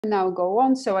now go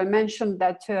on. So I mentioned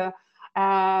that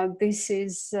this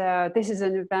is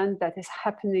an event that is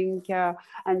happening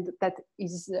and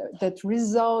that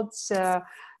results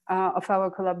of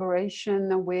our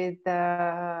collaboration with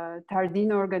the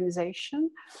Dino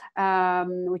organization,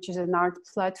 which is an art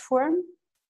platform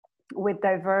with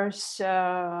diverse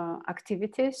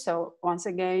activities. So once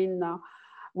again,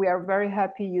 we are very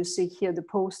happy. You see here the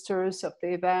posters of the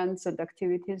events and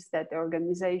activities that the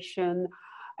organization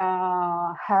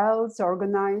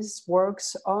organizes,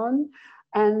 works on.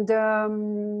 And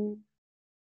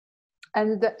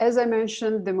as I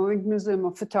mentioned, the Multimedia Museum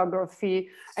of Photography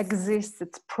exists,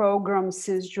 its program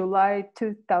since July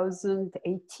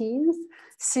 2018.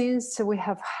 Since we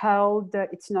have held,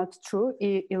 it's not true,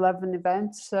 11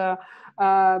 events,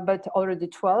 but already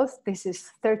 12. This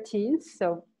is 13th,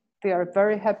 so we are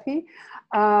very happy.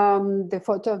 The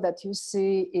photo that you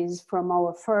see is from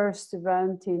our first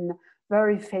event in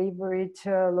very favorite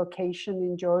location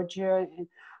in Georgia, in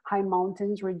high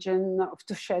mountains region of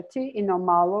Tusheti in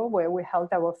Omalo, where we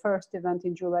held our first event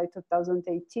in July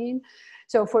 2018.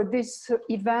 So for these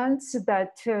events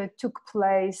that took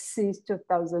place since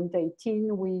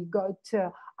 2018, we got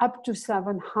up to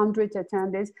 700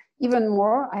 attendees, even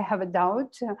more, I have a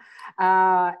doubt.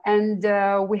 And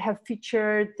we have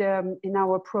featured in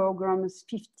our programs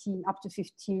up to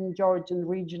 15 Georgian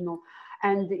regional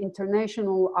and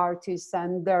international artists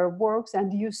and their works.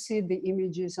 And you see the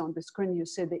images on the screen, you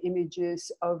see the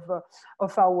images of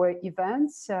our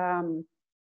events. Here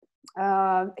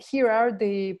are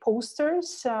the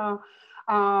posters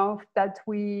that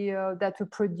we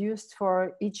produced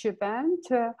for each event.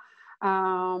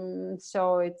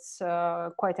 So it's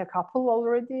quite a couple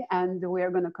already, and we are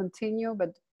going to continue,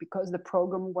 but because the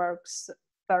program works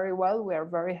very well, we are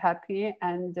very happy,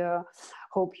 and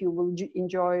hope you will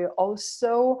enjoy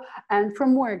also. And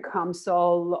from where comes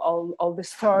all the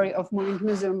story of Multimedia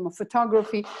Museum of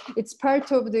Photography? It's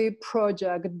part of the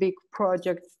project, big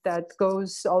project that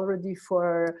goes already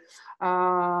for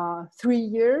 3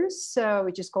 years,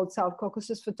 which is called South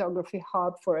Caucasus Photography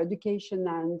Hub for Education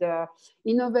and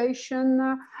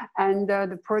Innovation. And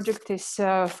the project is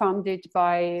funded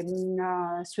by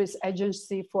Swiss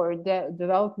Agency for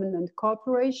Development and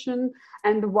Cooperation.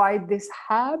 And why this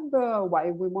hub? Why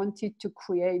we wanted to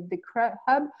create the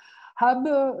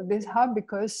this hub?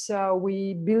 Because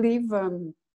we believe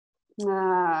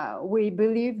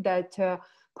that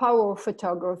power of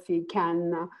photography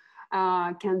can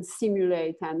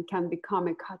stimulate and can become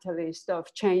a catalyst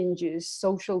of changes,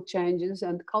 social changes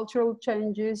and cultural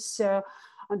changes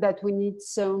that we need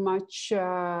so much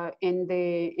in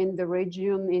the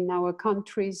region, in our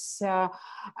countries,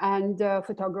 and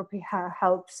photography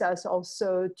helps us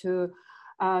also to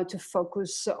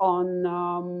focus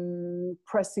on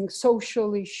pressing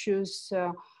social issues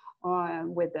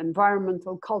with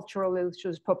environmental, cultural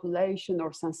issues, population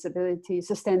or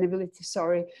sustainability,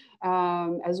 sorry,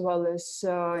 as well as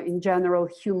in general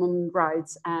human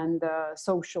rights and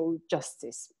social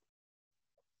justice.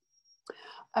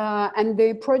 And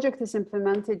the project is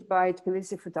implemented by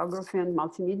Tbilisi Photography and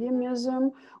Multimedia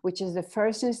Museum, which is the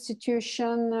first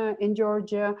institution in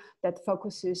Georgia that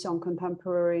focuses on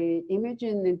contemporary image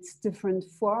in its different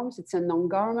forms. It's a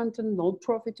non-governmental,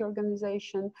 non-profit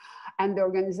organization, and the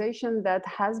organization that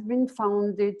has been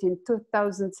founded in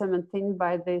 2017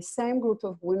 by the same group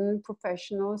of women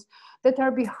professionals that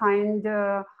are behind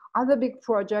other big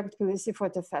project, Tbilisi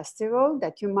Photo Festival,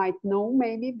 that you might know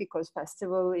maybe because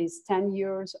festival is 10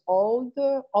 years old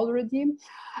already.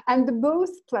 And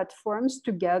both platforms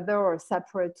together or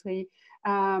separately,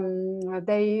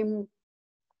 they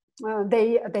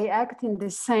act in the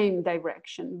same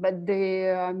direction. But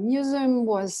the museum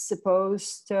was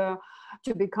supposed to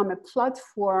become a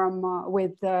platform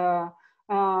with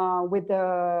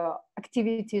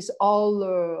activities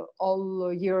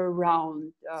all year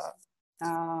round.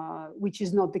 Which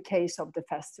is not the case of the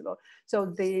festival. So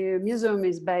the museum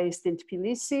is based in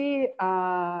Tbilisi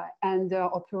and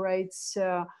operates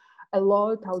a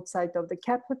lot outside of the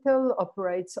capital,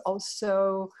 operates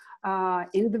also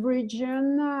in the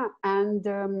region, and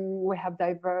we have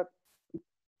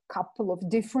couple of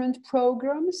different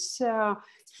programs.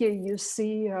 Here you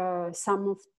see some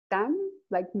of them,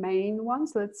 like main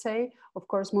ones, let's say. Of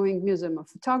course, Multimedia Museum of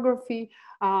Photography,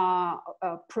 a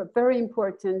very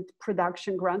important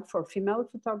production grant for female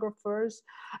photographers.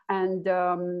 And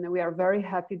we are very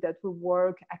happy that we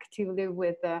work actively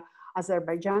with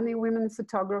Azerbaijani women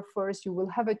photographers. You will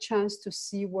have a chance to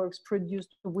see works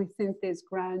produced within this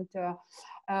grant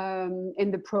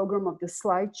in the program of the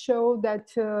slideshow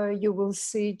that you will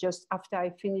see just after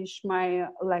I finish my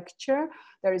lecture.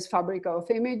 There is Fabric of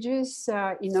Images,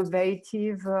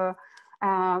 innovative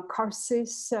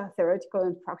courses, theoretical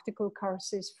and practical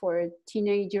courses for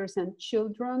teenagers and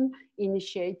children,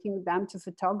 initiating them to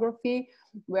photography.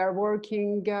 We are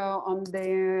working on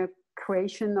the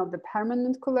creation of the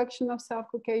permanent collection of South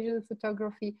Caucasian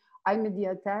photography,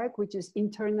 iMediaTek, which is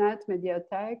Internet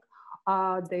Mediatek,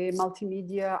 the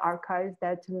multimedia archive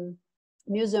that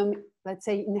museum, let's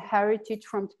say, inherited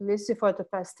from Tbilisi Photo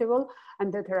Festival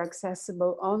and that are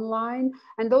accessible online.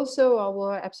 And also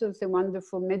our absolutely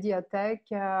wonderful Mediatek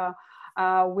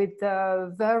with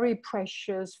a very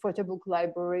precious photo book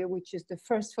library, which is the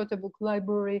first photo book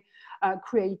library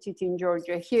created in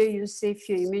Georgia. Here you see a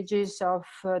few images of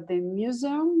the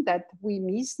museum that we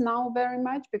miss now very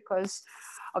much because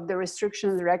of the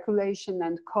restrictions, regulation,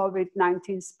 and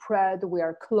COVID-19 spread. We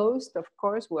are closed, of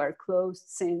course. We are closed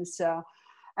since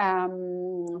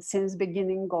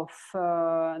beginning of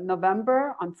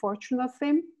November,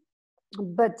 unfortunately.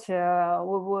 But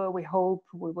we hope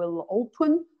we will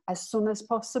open as soon as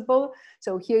possible.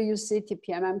 So here you see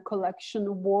TPMM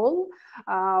collection wall,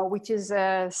 which is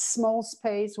a small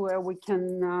space where we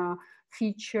can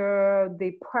feature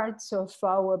the parts of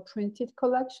our printed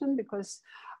collection, because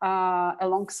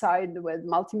alongside with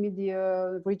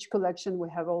multimedia rich collection, we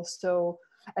have also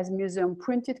as museum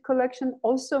printed collection,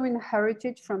 also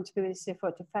inherited from Tbilisi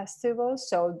Photo Festival.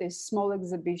 So these small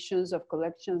exhibitions of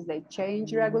collections, they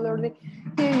change regularly.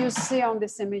 Here you see on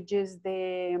these images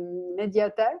the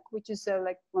Mediatek, which is a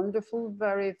like wonderful,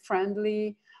 very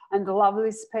friendly and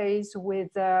lovely space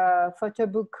with a photo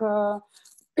book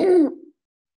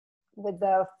with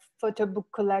the photo book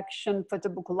collection, photo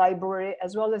book library,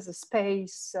 as well as a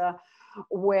space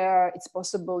where it's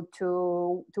possible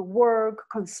to work,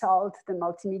 consult the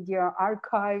multimedia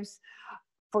archives.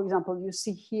 For example, you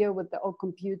see here with the old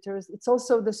computers. It's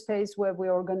also the space where we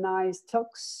organize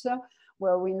talks,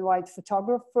 where we invite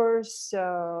photographers,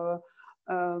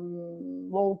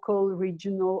 local,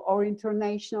 regional, or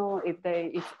international, if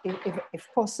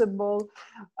possible.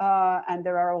 And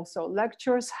there are also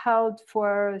lectures held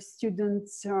for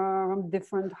students from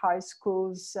different high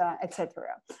schools,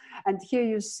 etc. And here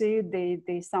you see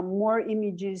some more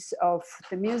images of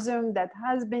the museum that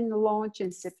has been launched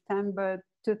in September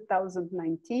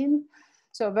 2019.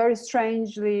 So very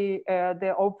strangely,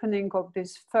 the opening of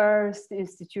this first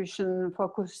institution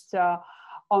focused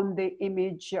on the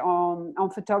image, on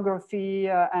photography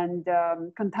and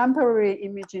contemporary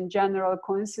image in general,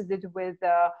 coincided with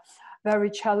very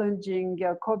challenging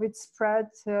COVID spread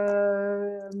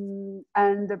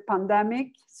and the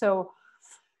pandemic. So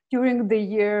during the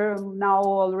year, now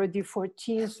already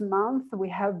 14th month, we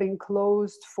have been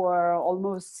closed for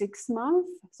almost 6 months.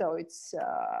 So it's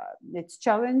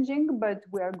challenging, but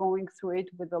we are going through it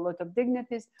with a lot of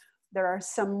dignities. There are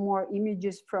some more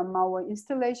images from our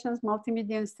installations,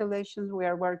 multimedia installations. We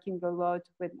are working a lot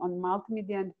on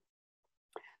multimedia and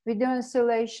video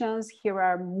installations. Here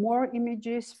are more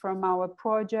images from our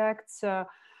projects. So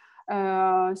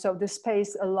the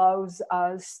space allows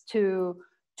us to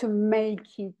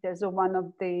make it as one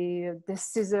of the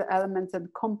scissor elements and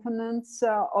components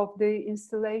of the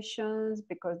installations,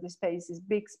 because the space is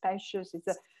big, spacious. It's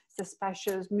a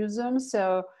spacious museum.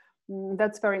 So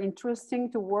that's very interesting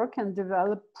to work and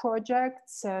develop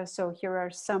projects. So here are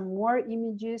some more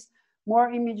images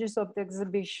of the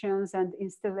exhibitions and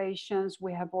installations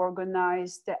we have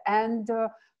organized. And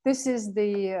this is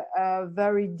the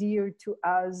very dear to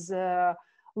us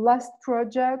last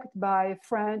project by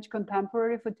French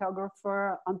contemporary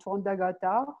photographer Antoine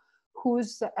Dagata,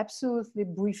 whose absolutely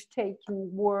breathtaking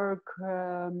work,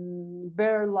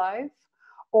 Bare Life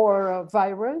or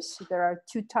Virus. There are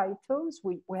two titles.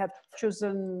 We have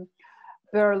chosen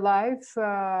Bare Life,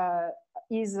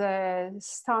 is a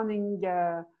stunning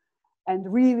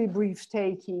and really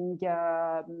breathtaking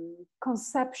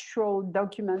conceptual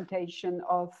documentation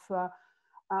of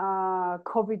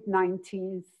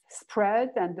COVID-19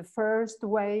 spread and the first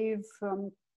wave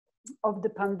of the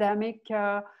pandemic.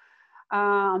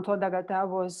 Antoine Dagata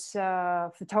was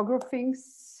photographing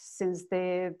since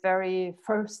the very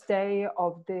first day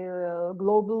of the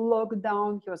global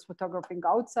lockdown. He was photographing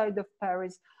outside of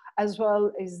Paris, as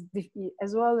well as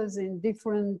in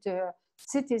different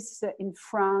cities in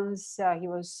France. He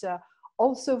was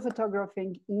also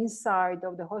photographing inside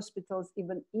of the hospitals,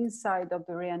 even inside of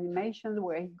the reanimation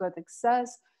where he got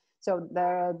access. So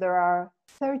there are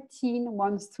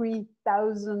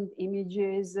 13,000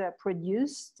 images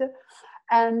produced.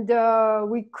 And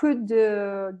we could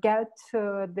get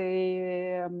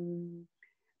the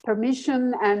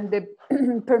permission and the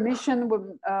permission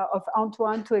of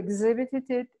Antoine to exhibit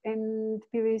it in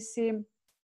Tbilisi,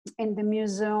 in the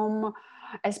museum,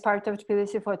 as part of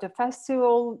Tbilisi Photo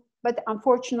Festival. But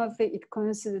unfortunately, it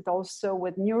coincided also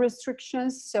with new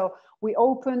restrictions. So we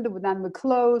opened, then we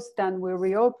closed, then we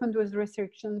reopened with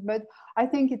restrictions. But I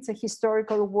think it's a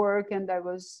historical work, and I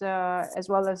was, as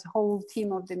well as the whole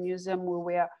team of the museum, we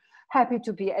were happy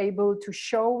to be able to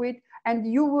show it.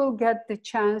 And you will get the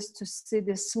chance to see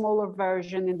the smaller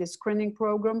version in the screening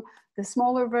program, the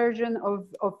smaller version of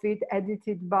it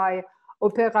edited by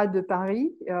Opéra de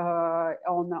Paris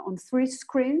on 3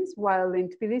 screens, while in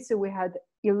Tbilisi we had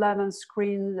 11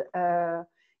 screens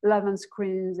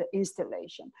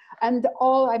installation. And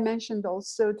all I mentioned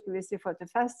also Tbilisi Photo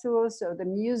Festival, so the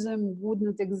museum would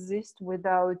not exist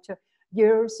without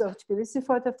years of Tbilisi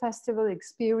Photo Festival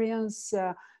experience,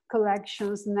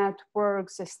 collections,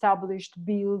 networks established,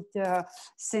 built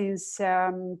since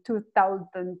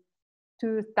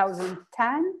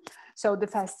 2010. So the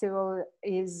festival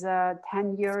is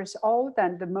 10 years old,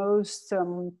 and the most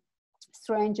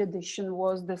strange edition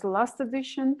was this last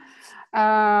edition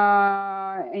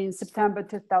in September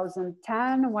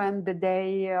 2010, when the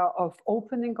day of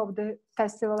opening of the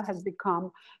festival has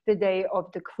become the day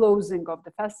of the closing of the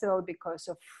festival because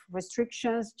of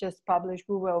restrictions just published.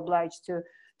 We were obliged to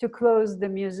close the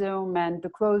museum and to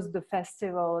close the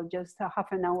festival just a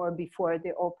half an hour before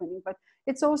the opening. But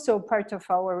it's also part of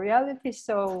our reality,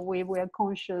 so we were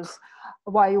conscious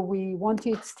why we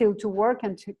wanted still to work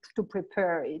and to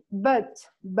prepare it. But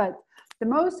the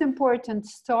most important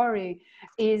story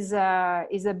is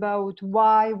about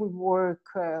why we work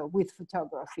with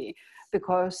photography,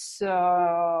 because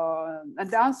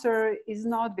the answer is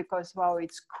not because, wow,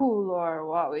 it's cool or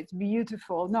wow, it's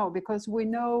beautiful. No, because we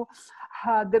know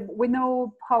we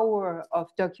know power of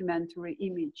documentary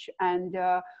image, and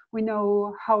we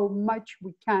know how much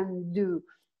we can do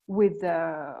with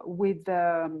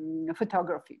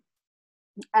photography.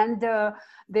 And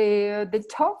the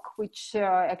talk, which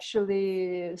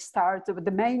actually starts,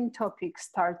 the main topic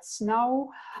starts now,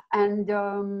 and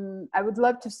I would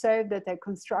love to say that I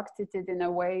constructed it in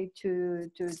a way to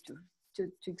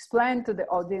explain to the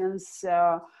audience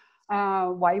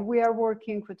why we are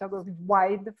working photography,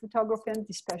 why the photography, and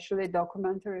especially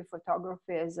documentary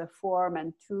photography as a form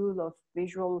and tool of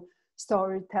visual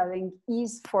storytelling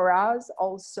is for us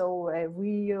also a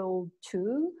real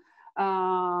tool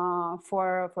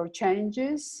for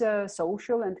changes,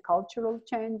 social and cultural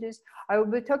changes. I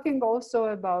will be talking also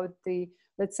about the,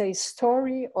 let's say,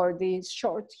 story or the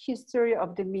short history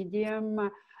of the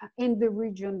medium in the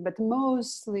region, but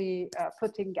mostly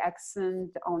putting accent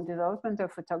on development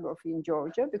of photography in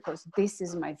Georgia, because this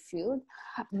is my field.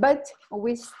 But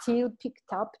we still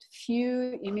picked up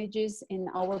few images in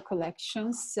our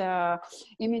collections,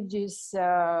 images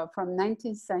from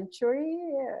 19th century,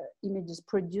 images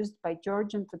produced by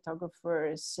Georgian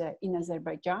photographers in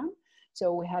Azerbaijan.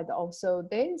 So we had also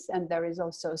this, and there is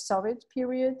also Soviet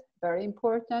period, very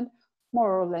important,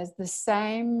 more or less the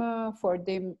same for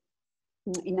the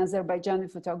in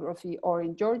Azerbaijani photography or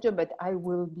in Georgia, but I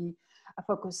will be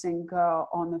focusing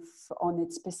on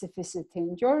its specificity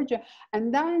in Georgia.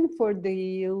 And then for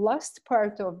the last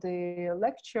part of the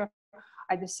lecture,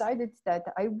 I decided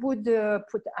that I would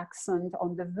put accent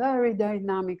on the very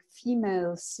dynamic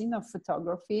female scene of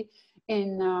photography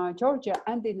in Georgia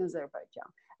and in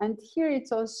Azerbaijan. And here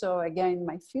it's also, again,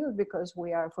 my field, because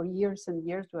we are, for years and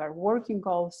years, we are working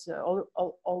also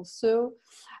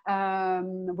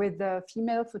with the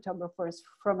female photographers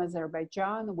from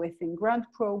Azerbaijan within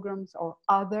grant programs or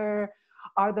other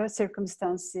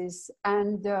circumstances.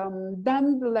 And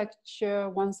then the lecture,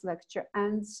 once lecture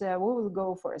ends, we will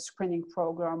go for a screening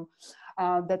program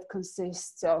that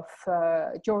consists of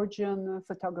Georgian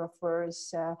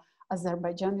photographers,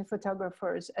 Azerbaijani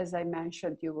photographers. As I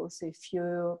mentioned, you will see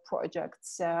few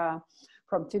projects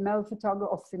from female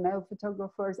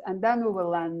photographers, and then we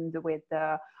will end with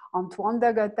Antoine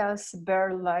Dagata's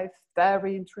bare life,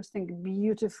 very interesting,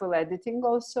 beautiful editing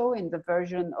also in the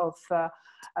version of a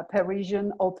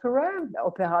Parisian opera, the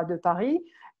Opéra de Paris,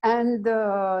 and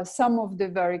some of the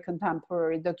very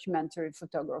contemporary documentary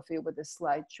photography with a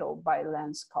slideshow by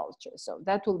LensCulture. So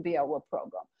that will be our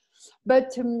program.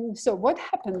 But so what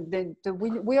happened?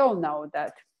 We all know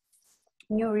that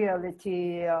new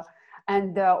reality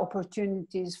and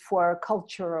opportunities for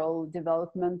cultural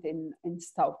development in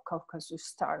South Caucasus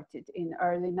started in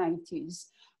early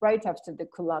 90s, right after the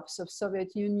collapse of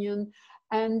Soviet Union.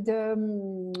 And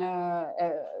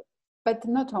but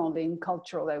not only in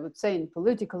cultural, I would say, in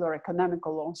political or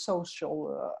economical or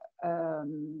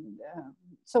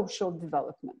social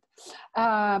development.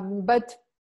 But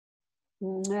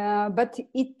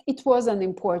it was an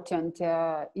important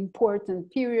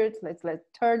period, let's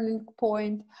turning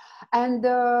point, and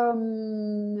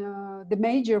the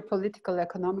major political,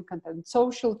 economic, and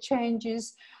social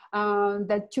changes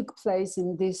that took place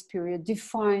in this period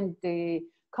defined the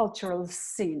cultural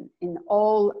scene in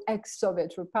all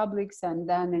ex-Soviet republics and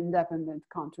then independent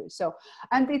countries. So,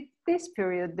 and in this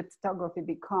period, the photography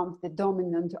becomes the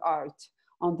dominant art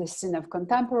on the scene of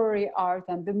contemporary art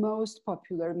and the most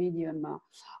popular medium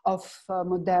of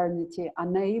modernity,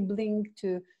 enabling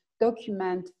to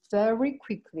document very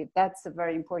quickly, that's a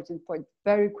very important point,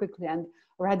 very quickly and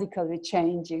radically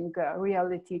changing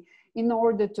reality in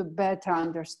order to better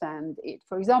understand it.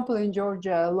 For example, in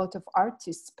Georgia, a lot of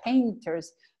artists,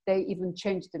 painters, they even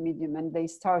changed the medium and they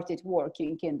started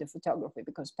working in the photography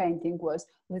because painting was,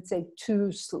 let's say,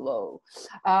 too slow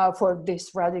for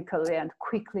this radically and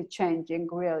quickly changing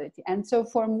reality. And so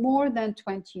for more than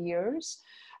 20 years,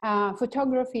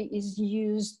 photography is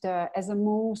used as a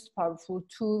most powerful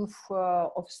tool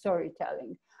of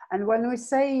storytelling. And when we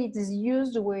say it is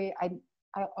used,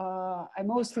 I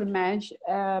mostly mean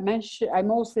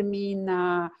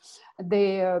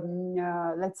the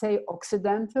let's say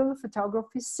Occidental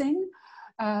photography scene,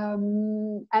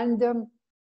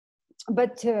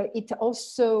 but it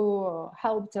also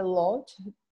helped a lot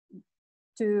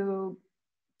to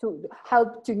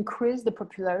help to increase the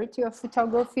popularity of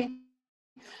photography.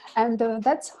 And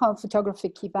that's how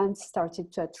photographic events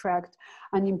started to attract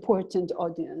an important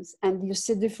audience. And you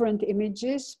see different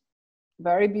images,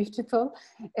 very beautiful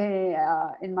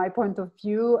in my point of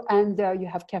view, and you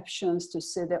have captions to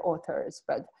see the authors,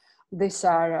 but these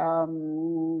are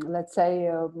let's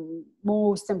say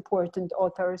most important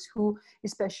authors who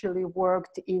especially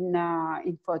worked in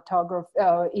photography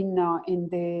in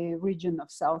the region of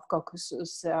South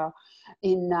Caucasus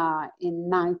in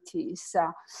 90s.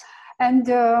 And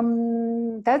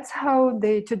that's how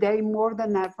today more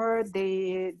than ever,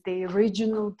 the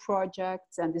regional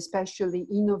projects and especially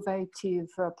innovative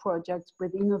projects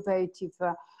with innovative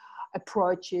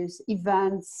approaches,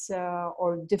 events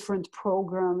or different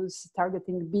programs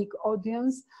targeting big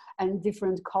audience and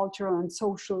different cultural and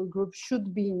social groups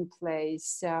should be in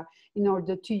place in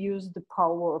order to use the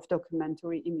power of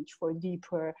documentary image for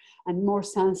deeper and more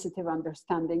sensitive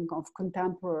understanding of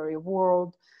contemporary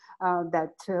world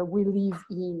that we live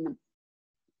in,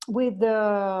 with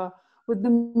the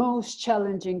most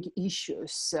challenging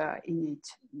issues in it.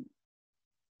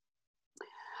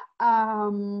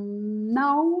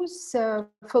 Now, so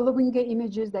following the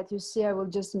images that you see, I will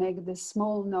just make the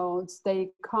small notes. They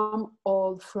come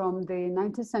all from the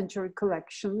 19th century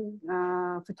collection,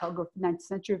 19th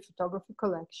century photography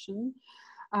collection,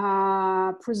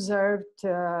 preserved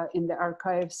in the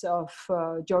archives of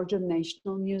Georgian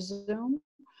National Museum.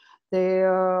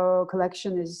 The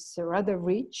collection is rather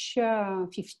rich,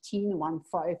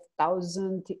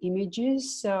 15,000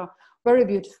 images, very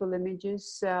beautiful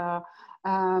images that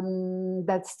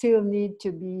still need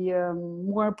to be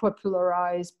more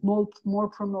popularized, more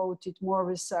promoted, more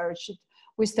researched.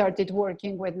 We started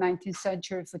working with 19th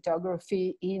century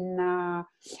photography in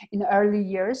early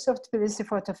years of Tbilisi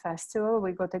Photo Festival.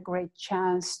 We got a great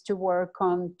chance to work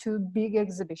on 2 big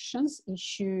exhibitions,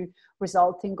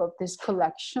 resulting of these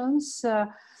collections. So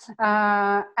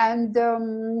there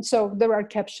are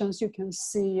captions, you can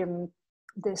see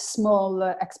the small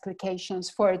explications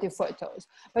for the photos.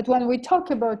 But when we talk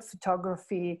about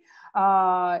photography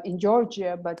in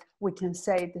Georgia, but we can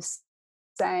say the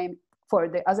same for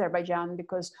the Azerbaijan,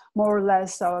 because more or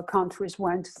less our countries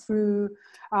went through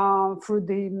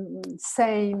the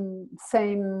same,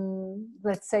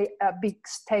 let's say, big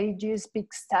stages,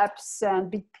 big steps,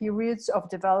 and big periods of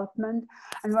development.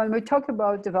 And when we talk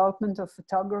about development of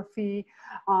photography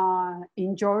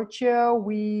in Georgia,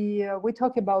 we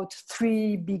talk about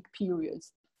 3 big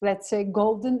periods. Let's say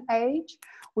Golden Age,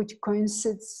 which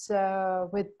coincides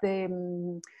with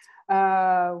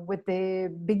the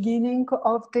beginning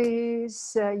of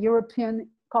this European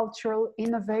cultural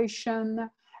innovation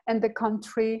in the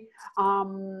country.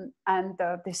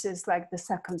 This is like the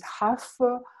second half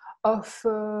of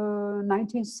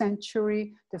 19th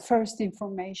century. The first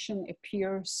information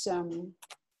appears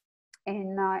in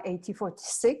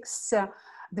 1846.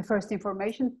 The first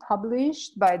information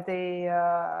published by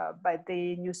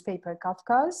the newspaper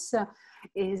Kafkas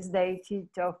is dated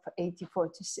of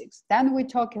 1846. Then we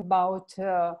talk about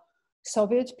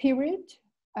Soviet period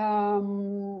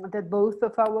that both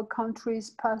of our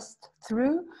countries passed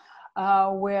through.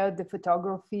 where the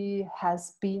photography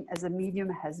has been, as a medium,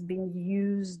 has been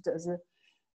used as a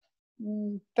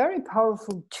very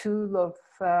powerful tool of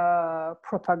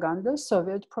propaganda,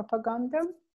 Soviet propaganda.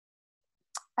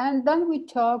 And then we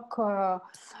talk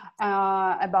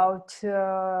about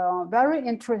very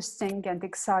interesting and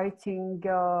exciting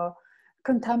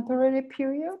contemporary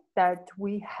period that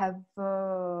we have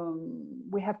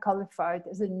qualified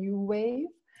as a new wave,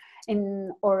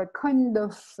 or a kind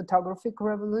of photographic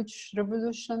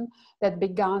revolution that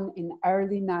began in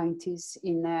early 90s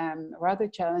in a rather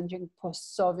challenging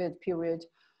post-Soviet period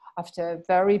after a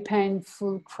very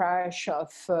painful crash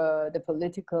of the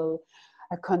political,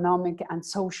 economic and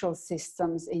social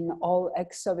systems in all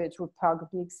ex-Soviet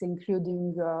republics,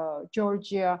 including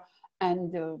Georgia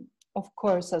and of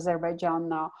course Azerbaijan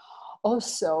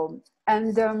also.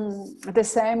 And the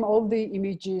same, all the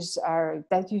images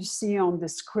that you see on the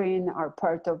screen are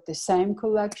part of the same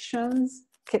collection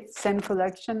of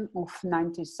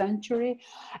 19th century.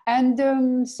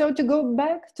 And so to go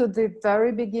back to the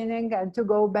very beginning and to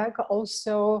go back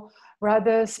also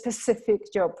rather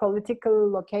specific geopolitical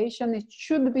location, it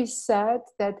should be said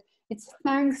that it's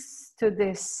thanks to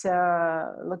this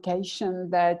location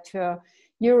that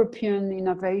European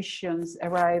innovations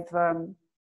arrive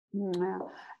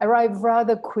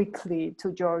rather quickly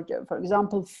to Georgia. For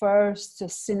example, first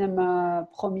cinema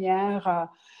premiere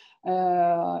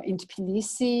in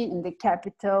Tbilisi, in the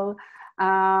capital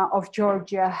of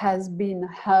Georgia, has been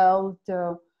held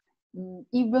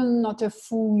even not a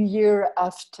full year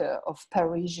after of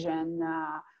Parisian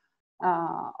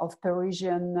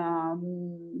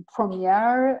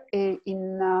premiere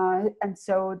and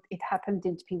so it happened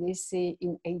in Tbilisi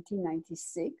in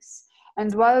 1896.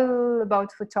 And while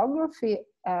about photography,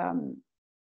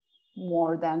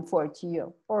 more than 40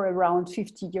 years or around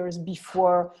 50 years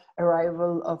before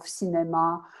arrival of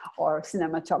cinema or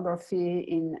cinematography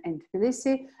in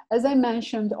Tbilisi, as I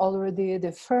mentioned already,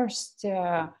 the first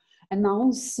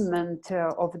announcement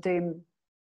of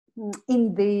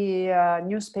in the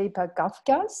newspaper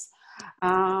Kafkas,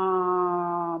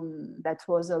 that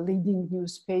was a leading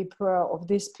newspaper of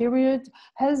this period,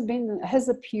 has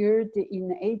appeared in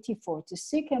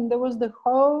 1846, and there was the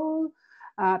whole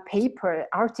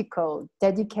article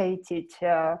dedicated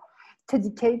to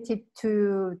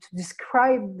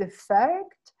describe the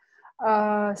fact,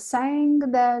 saying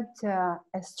that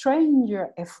a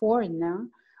stranger, a foreigner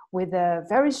with a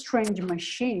very strange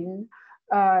machine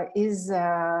is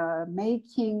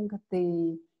making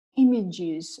the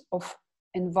images of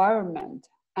environment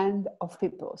and of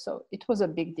people. So it was a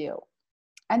big deal.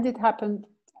 And it happened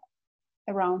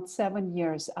around 7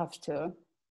 years after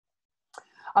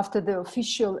the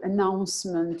official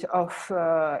announcement of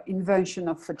invention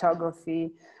of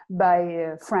photography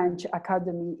by French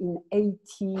Academy in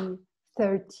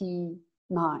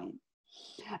 1839.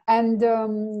 And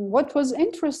what was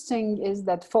interesting is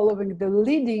that following the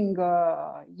leading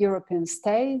European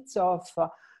states of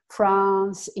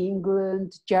France,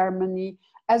 England, Germany,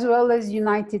 as well as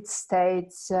United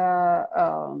States, not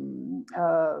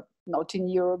in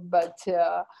Europe, but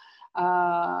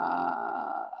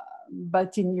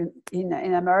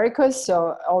in America,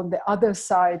 so on the other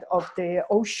side of the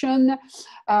ocean,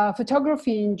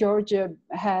 photography in Georgia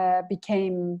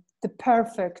became the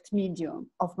perfect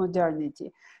medium of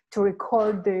modernity to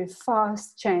record the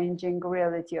fast-changing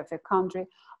reality of a country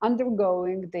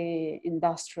undergoing the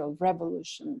Industrial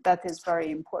Revolution. That is very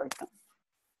important.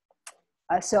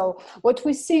 So what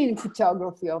we see in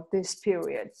photography of this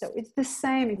period, so it's the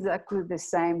same, exactly the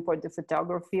same for the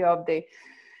photography of the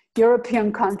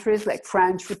European countries like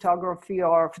French photography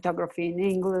or photography in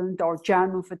England or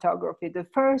German photography. The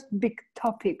first big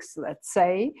topics, let's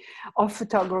say, of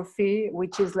photography,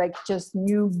 which is like just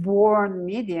newborn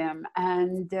medium,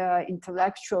 and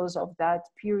intellectuals of that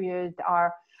period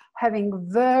are having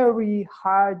very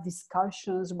hard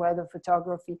discussions whether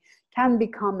photography can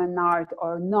become an art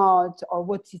or not, or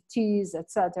what it is,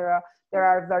 etc. There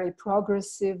are very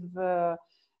progressive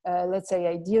let's say,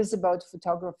 ideas about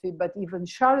photography, but even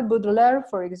Charles Baudelaire,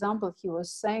 for example, he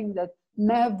was saying that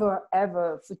never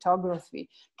ever photography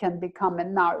can become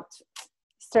an art.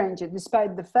 Strange,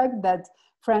 despite the fact that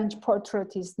French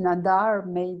portraitist Nadar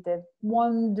made a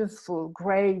wonderful,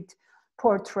 great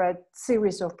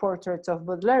series of portraits of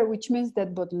Baudelaire, which means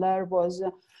that Baudelaire was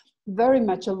very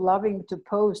much loving to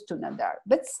pose to Nadar.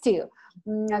 But still,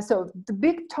 so the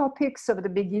big topics of the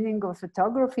beginning of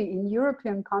photography in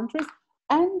European countries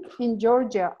and in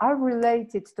Georgia are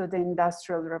related to the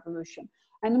Industrial Revolution.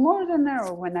 And more than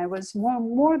ever, when I was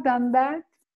more than that,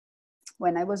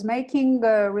 when I was making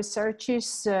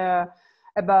researches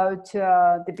about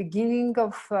the beginning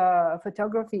of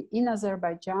photography in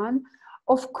Azerbaijan.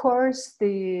 Of course,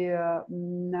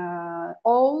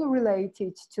 all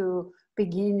related to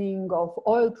beginning of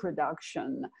oil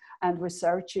production and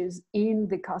researches in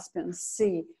the Caspian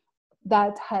Sea.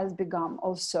 That has become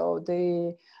also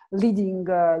the leading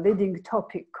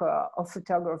topic of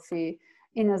photography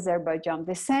in Azerbaijan.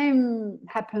 The same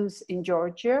happens in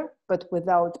Georgia, but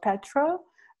without petrol.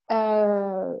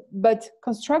 But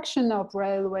construction of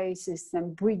railway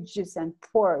system, bridges and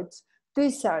ports,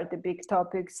 these are the big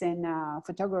topics in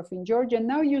photography in Georgia.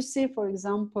 Now you see, for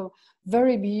example,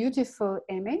 very beautiful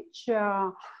image,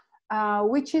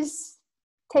 which is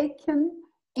taken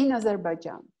in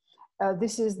Azerbaijan.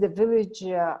 This is the village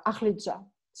Akhlidza.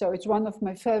 So it's one of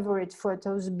my favorite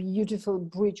photos, beautiful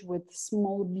bridge with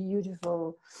small,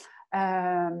 beautiful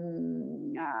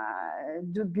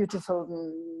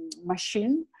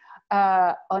machine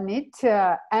on it.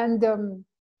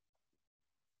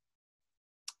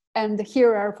 And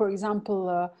here are, for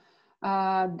example,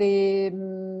 the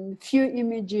few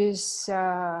images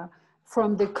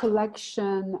from the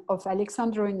collection of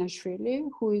Alexandre Roinashvili,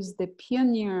 who is the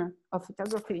pioneer of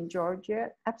photography in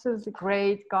Georgia. Absolutely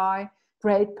great guy,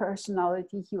 great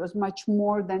personality. He was much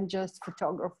more than just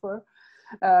photographer.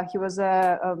 He was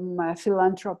a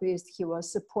philanthropist. He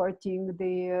was supporting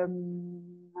the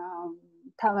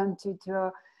talented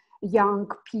young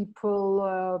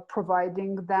people,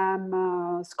 providing them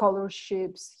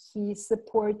scholarships. He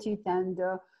supported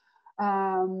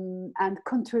and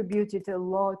contributed a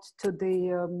lot to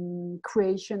the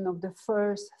creation of the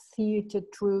first theater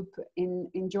troupe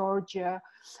in Georgia,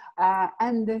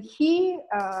 and he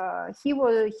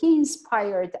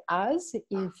inspired us,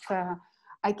 if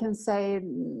I can say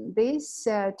this,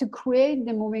 to create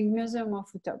the Moving Museum of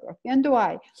Photography. And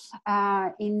why?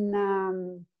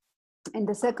 In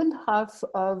the second half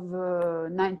of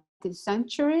 19th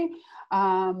century,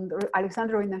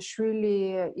 Alexandre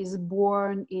Roinashvili is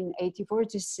born in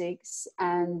 1846,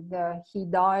 and he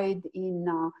died in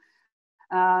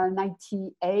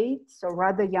 98, so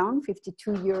rather young,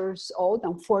 52 years old,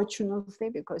 unfortunately,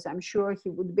 because I'm sure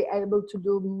he would be able to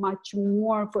do much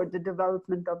more for the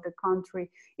development of the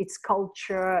country, its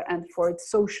culture, and for its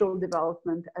social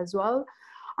development as well.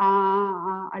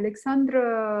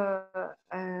 Alexandre,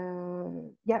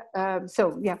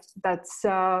 that's,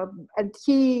 and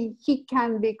he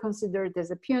can be considered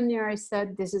as a pioneer. I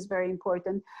said this is very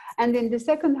important. And in the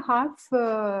second half,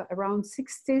 around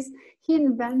 60s, he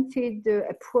invented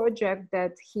a project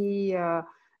that he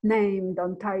named,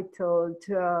 untitled,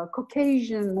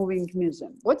 Caucasian Moving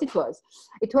Museum. What it was?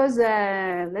 It was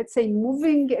a, let's say,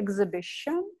 moving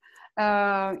exhibition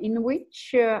in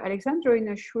which Alexandre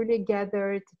Roinashvili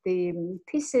gathered the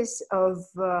thesis of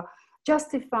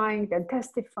justifying and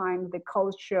testifying the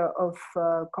culture of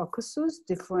Caucasus,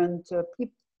 different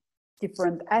people,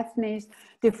 different ethnies,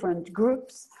 different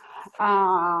groups.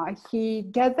 He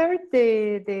gathered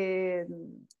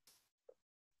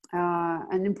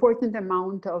an important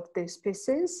amount of these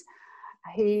pieces.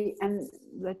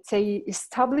 Let's say,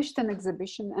 established an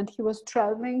exhibition, and he was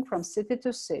traveling from city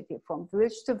to city, from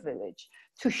village to village,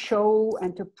 to show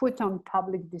and to put on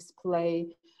public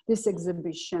display this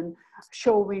exhibition,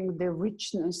 showing the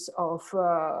richness of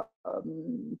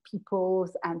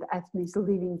peoples and ethnies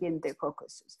living in the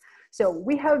Caucasus. So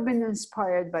we have been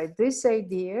inspired by this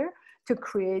idea to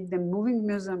create the Moving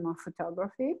Museum of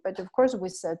Photography. But of course, we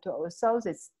said to ourselves,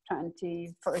 it's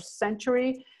 21st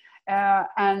century,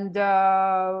 and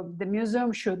the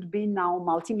museum should be now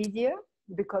multimedia,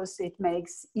 because it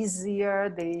makes easier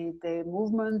the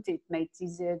movement, it makes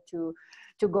easier to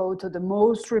go to the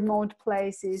most remote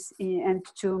places, and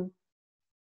to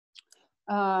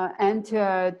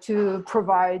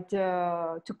provide,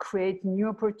 to create new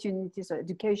opportunities,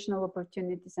 educational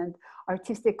opportunities and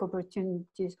artistic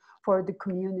opportunities for the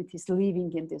communities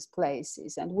living in these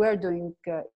places. And we're doing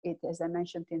it, as I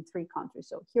mentioned, in 3 countries.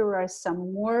 So here are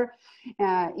some more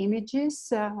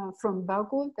images from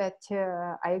Baku that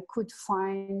I could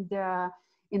find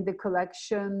in the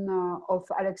collection of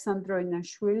Alexandre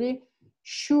Roinashvili.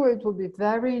 Sure, it will be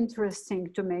very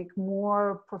interesting to make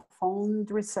more profound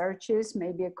researches,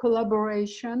 maybe a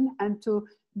collaboration, and to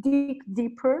dig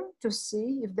deeper to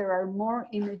see if there are more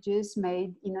images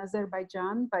made in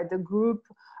Azerbaijan by the group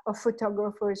of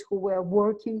photographers who were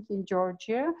working in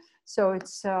Georgia. So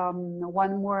it's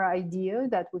one more idea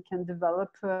that we can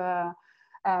develop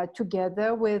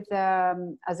together with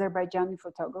Azerbaijani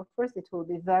photographers. It will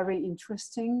be very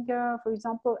interesting. For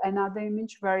example, another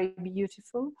image, very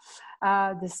beautiful,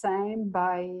 the same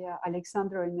by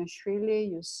Alexandre Roinashvili.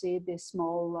 You see the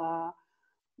small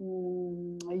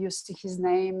you see his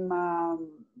name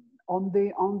on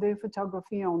the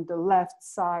photography. On the left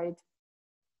side,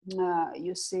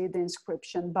 you see the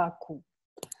inscription Baku.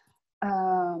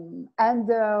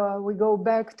 We go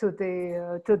back to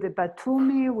the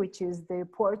Batumi, which is the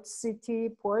port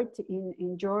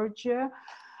in Georgia,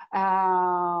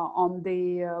 on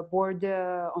the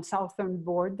border, on southern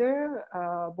border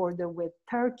with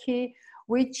Turkey,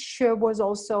 which was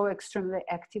also extremely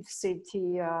active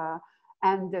city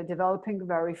and developing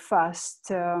very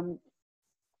fast. Of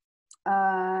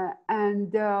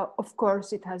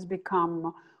course, it has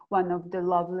become one of the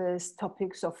loveliest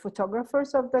topics of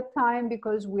photographers of the time,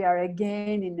 because we are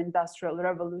again in industrial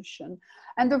revolution.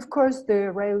 And of course,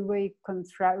 the railway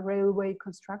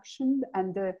construction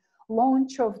and the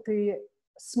launch of the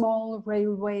small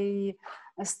railway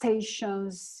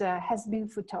stations has been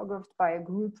photographed by a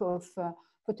group of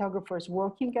photographers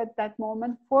working at that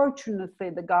moment. Fortunately,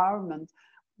 the government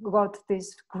got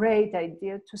this great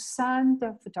idea to send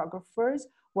the photographers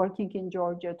working in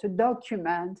Georgia to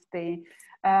document the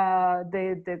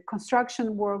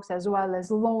construction works, as well as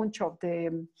launch of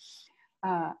the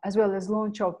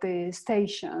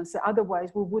stations.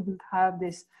 Otherwise, we wouldn't have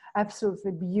this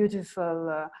absolutely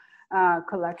beautiful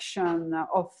collection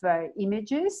of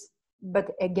images.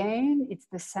 But again, it's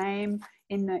the same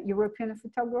in European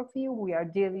photography. We are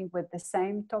dealing with the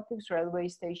same topics: railway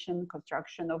station,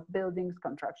 construction of buildings,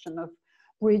 construction of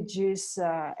bridges,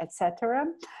 etc.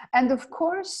 And of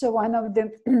course, one of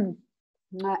the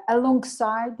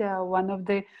alongside one of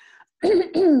the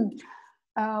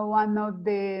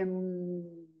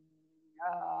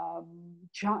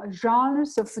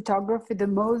genres of photography, the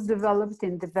most developed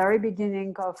in the very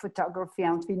beginning of photography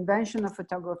and the invention of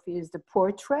photography, is the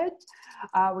portrait,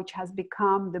 which has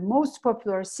become the most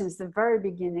popular since the very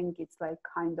beginning. It's like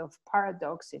kind of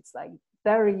paradox. It's like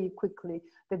very quickly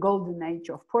the golden age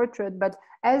of portrait. But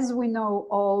as we know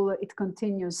all, it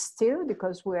continues still,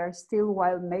 because we are still,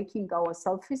 while making our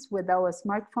selfies with our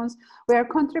smartphones, we are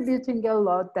contributing a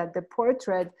lot that the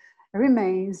portrait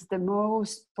remains the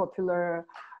most popular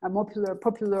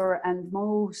and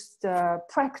most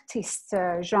practiced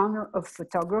genre of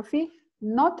photography,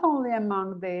 not only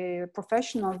among the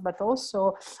professionals, but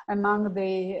also among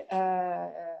the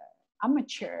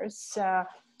amateurs.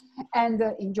 And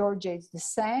in Georgia, it's the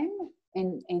same.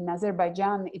 In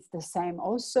Azerbaijan, it's the same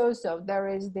also. So there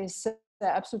is this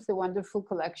absolutely wonderful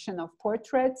collection of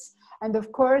portraits. And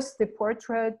of course, the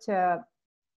portrait,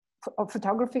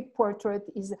 photographic portrait,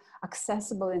 is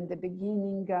accessible in the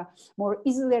beginning, more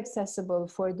easily accessible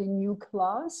for the new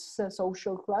class,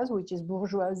 social class, which is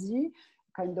bourgeoisie,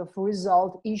 kind of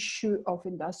result issue of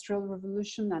industrial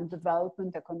revolution and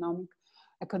development,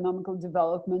 economical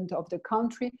development of the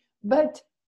country,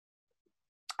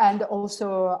 and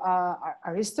also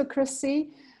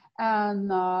aristocracy, and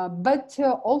but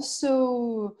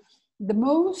also the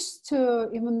most,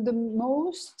 even the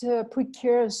most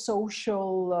precarious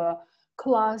social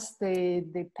class,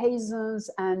 the peasants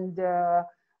and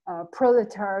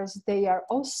proletarians, they are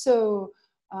also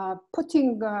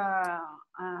putting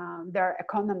their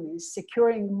economies,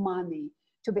 securing money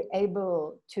to be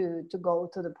able to go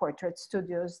to the portrait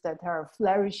studios that are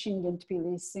flourishing in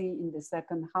Tbilisi in the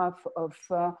second half of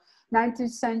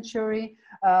 19th century.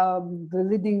 The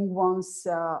leading ones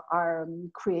are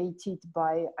created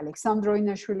by Alexandre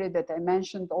Roinashvili that I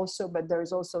mentioned also, but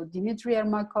there's also Dmitry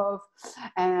Ermakov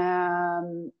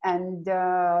and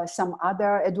some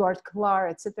other, Edward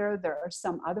Clark, etc. There are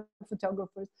some other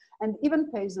photographers, and even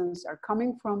peasants are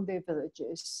coming from the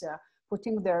villages,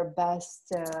 putting their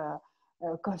best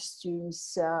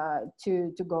costumes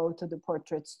to go to the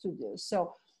portrait studios.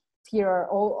 So here are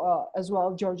all as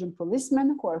well Georgian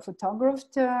policemen who are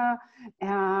photographed in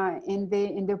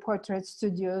the portrait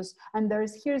studios. And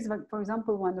here's, for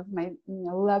example, one of my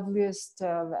loveliest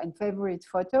and favorite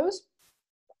photos,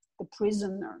 the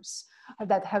prisoners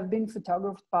that have been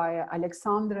photographed by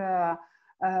Alexandre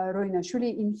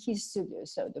Roinashvili in his studio.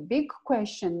 So the big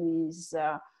question is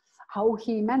how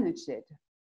he managed it.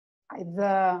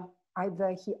 Either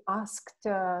he asked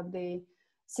the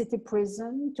city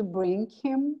prison to bring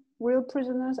him real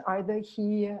prisoners, either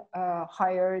he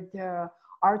hired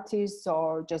artists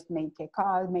or just made a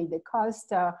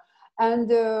cast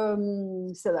and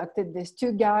selected these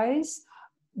two guys,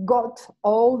 got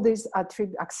all these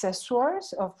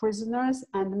accessories of prisoners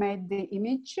and made the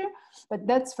image. But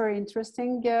that's very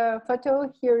interesting photo.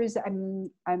 Here is I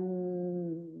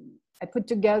put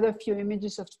together a few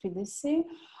images of Tbilisi.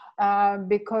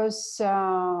 Because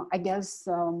I guess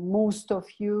most of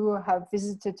you have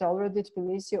visited already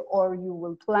Tbilisi, or you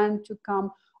will plan to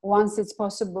come once it's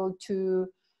possible to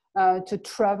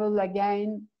travel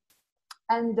again.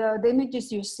 And the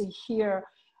images you see here,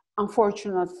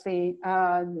 unfortunately,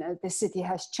 the city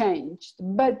has changed,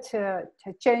 but to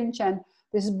change, and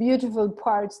these beautiful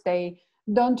parts, they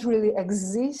don't really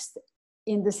exist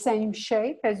in the same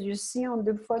shape as you see on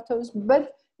the photos,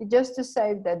 but just to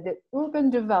say that the urban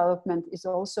development is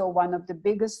also one of the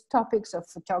biggest topics of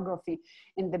photography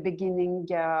in the beginning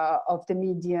of the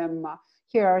medium.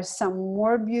 Here are some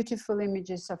more beautiful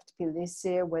images of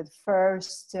Tbilisi with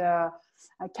first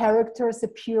characters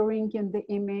appearing in the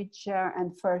image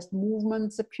and first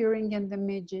movements appearing in the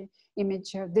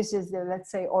image. This is the,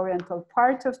 let's say, oriental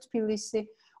part of Tbilisi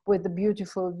with the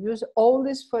beautiful views. All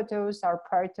these photos are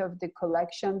part of the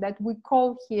collection that we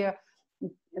call here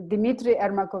Dmitry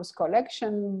Ermakov's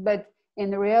collection, but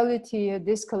in reality,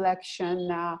 this collection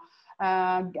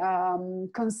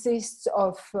consists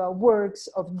of works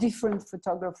of different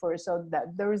photographers, so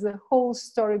that there is a whole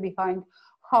story behind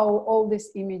how all these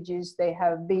images, they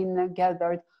have been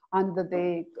gathered under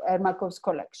the Ermakov's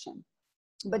collection.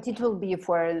 But it will be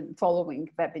for a following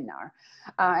webinar.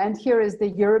 And here is the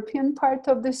European part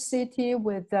of the city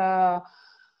with the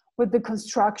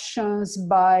constructions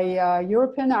by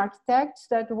European architects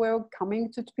that were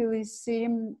coming to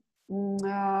Tbilisi,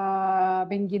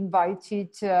 being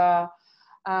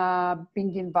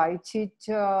invited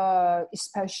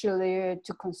especially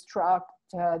to construct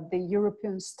the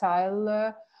European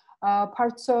style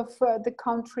parts of the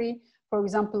country. For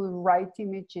example, the right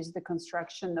image is the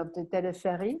construction of the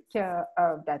telepheric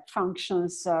that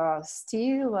functions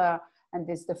still, and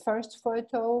this is the first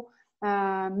photo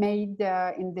made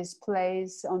in this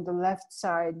place. On the left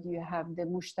side, you have the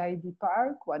Mushtaidi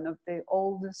Park, one of the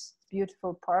oldest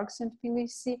beautiful parks in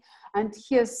Tbilisi. And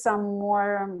here's some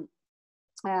more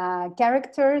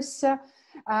characters from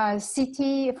the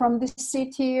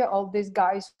city, all these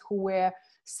guys who were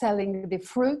selling the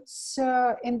fruits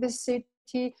in the city.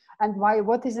 And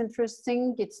what is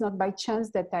interesting, it's not by chance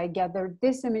that I gathered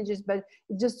these images, but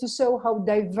just to show how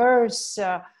diverse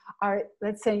are,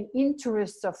 let's say,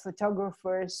 interests of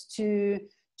photographers to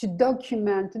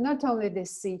document not only the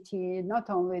city, not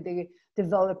only the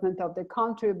development of the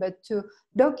country, but to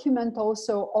document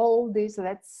also all these,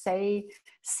 let's say,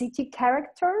 city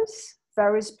characters,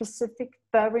 very specific,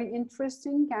 very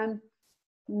interesting. And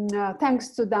thanks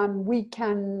to them, we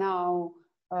can now,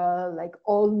 like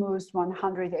almost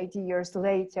 180 years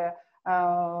later,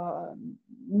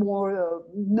 more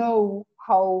know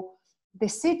how the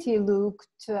city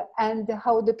looked and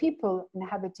how the people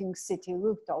inhabiting city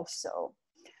looked also.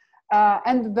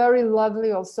 And very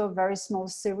lovely, also very small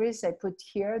series I put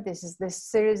here. This is the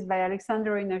series by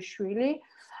Alexandre Roinashvili,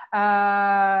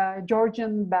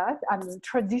 Georgian bath,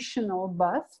 traditional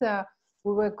bath.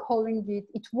 We were calling it,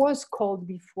 it was called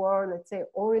before, let's say,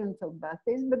 Oriental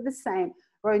baths, but the same.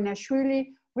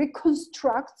 Roinashvili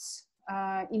reconstructs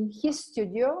in his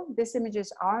studio. These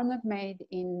images are not made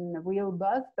in real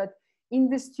bath, but in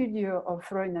the studio of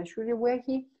Roinashvili, where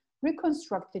he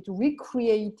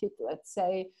recreated, let's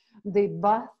say, the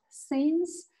bath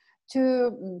scenes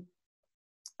to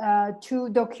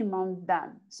document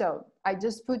them. So I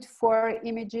just put 4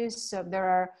 images. So there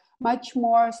are much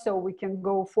more, so we can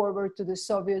go forward to the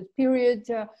Soviet period,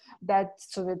 that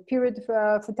Soviet period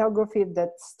photography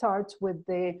that starts with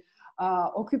the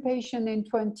occupation in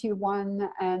 21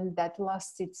 and that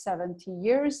lasted 70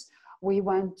 years. We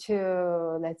went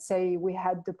to, let's say, we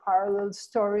had the parallel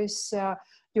stories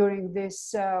during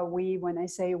this, when I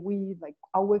say we, like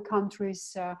our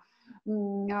countries,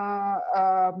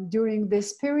 during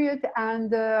this period.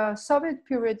 And the Soviet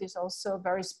period is also a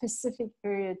very specific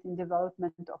period in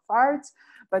development of arts,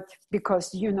 but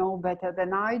because you know better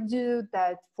than I do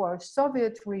that for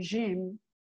Soviet regime,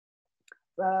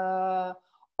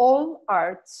 all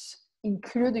arts,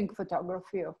 including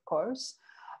photography, of course,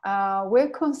 were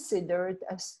considered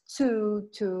as to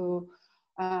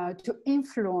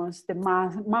influence the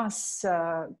mass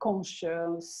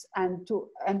conscience and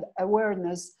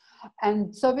awareness.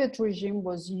 And Soviet regime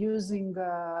was using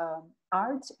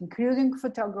art, including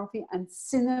photography and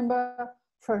cinema,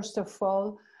 first of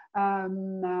all,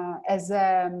 as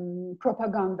a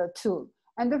propaganda tool.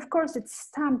 And of course, it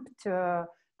stamped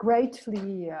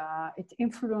greatly, it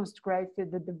influenced greatly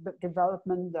the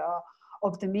development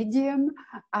of the medium,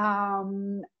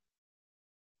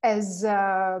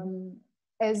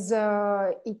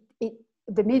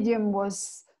 the medium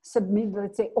was submitted,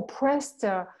 let's say, oppressed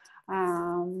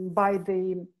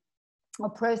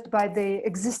by the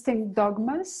existing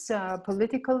dogmas,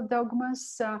 political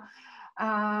dogmas,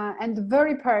 and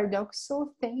very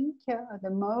paradoxal thing,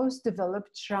 the most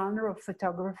developed genre of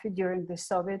photography during the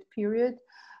Soviet period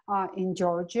in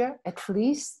Georgia, at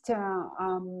least,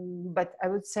 but I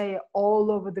would say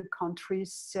all over the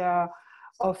countries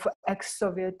of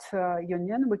ex-Soviet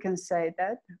Union, we can say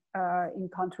that, in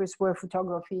countries where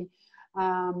photography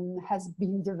has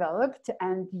been developed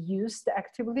and used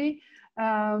actively.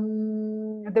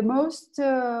 The most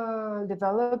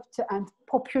developed and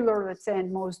popular, let's say,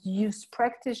 and most used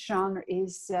practice genre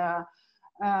is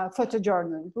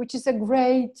photojournalism, which is a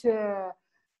great,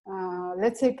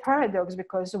 let's say, paradox,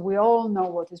 because we all know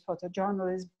what is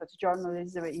photojournalism.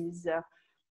 Photojournalism is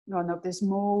one of this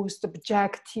most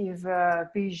objective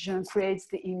vision, creates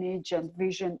the image and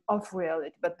vision of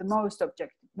reality, but the most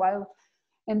objective. While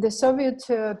in the Soviet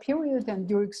period and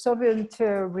during Soviet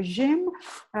regime,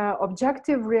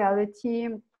 objective reality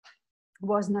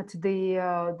was not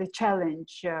the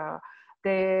challenge.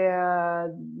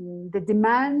 The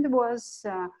demand was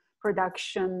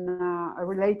production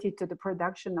related to the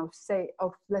production of,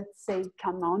 let's say,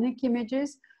 canonic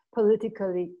images,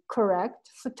 politically correct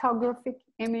photographic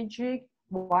imagery.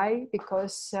 Why?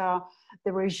 Because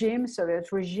the regime,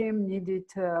 Soviet regime, needed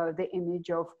the image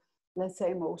of, let's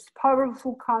say, most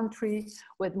powerful country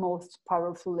with most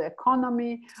powerful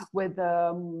economy, with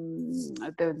the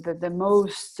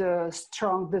most the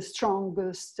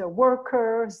strongest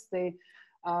workers, the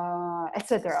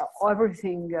etc.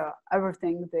 Everything,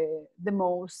 the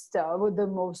most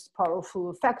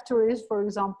powerful factories, for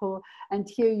example. And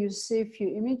here you see a few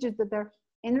images that are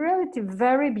in reality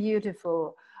very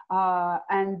beautiful,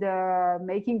 and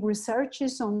making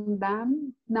researches on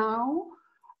them now.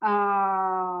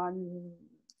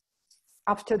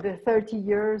 After the 30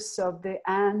 years of the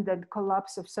end and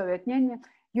collapse of Soviet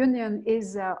Union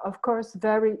is, of course,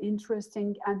 very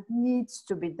interesting and needs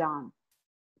to be done.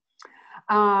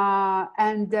 I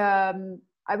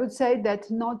would say that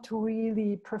not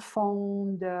really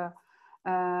profound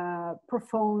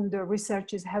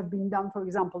researches have been done, for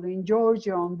example, in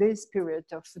Georgia on this period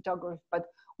of photography, but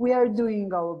we are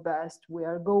doing our best. We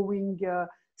are going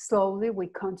slowly. We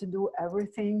can't do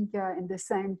everything in the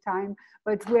same time,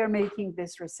 but we are making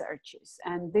these researches,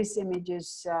 and these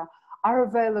images are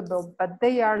available, but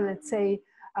they are, let's say,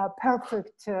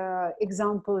 perfect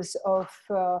examples of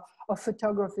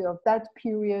photography of that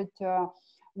period,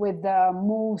 with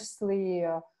mostly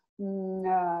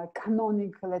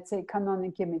canonic, let's say,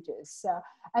 canonic images.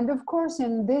 And of course,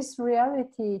 in this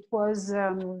reality, it was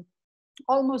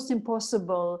almost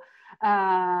impossible,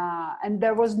 and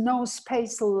there was no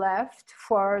space left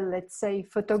for, let's say,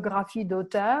 photographie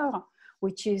d'auteur,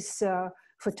 which is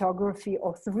photography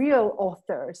of real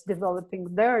authors developing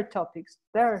their topics,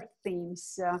 their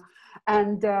themes,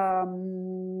 and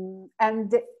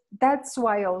that's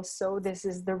why also this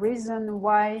is the reason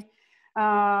why,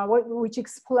 which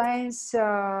explains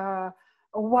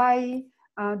why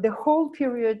the whole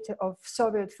period of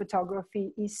Soviet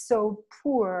photography is so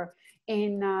poor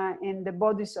in the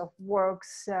bodies of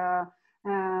works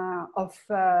of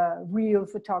real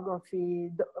photography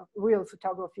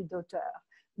d'auteur.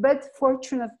 But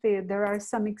fortunately, there are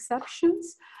some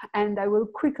exceptions, and I will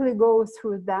quickly go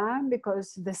through them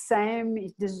because the same,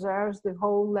 it deserves the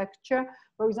whole lecture.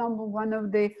 For example, one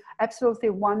of the absolutely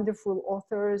wonderful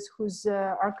authors whose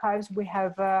archives we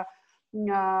have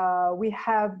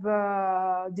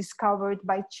discovered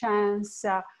by chance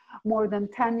more than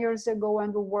 10 years ago,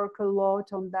 and we work a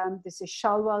lot on them. This is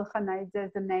Shalva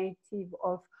Alkhanidze, the native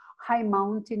of high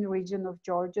mountain region of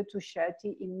Georgia,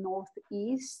 Tusheti in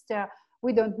northeast.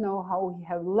 We don't know how he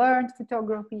have learned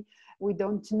photography. We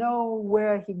don't know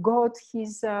where he got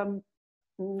his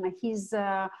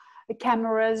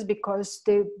cameras, because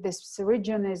this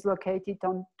region is located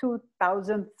on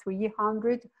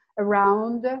 2,300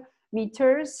 around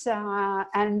meters,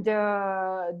 and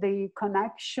the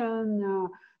connection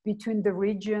between the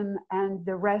region and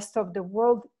the rest of the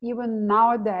world, even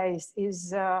nowadays,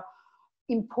 is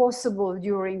impossible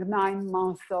during 9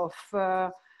 months of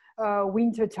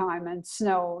winter time and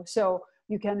snow. So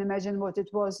you can imagine what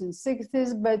it was in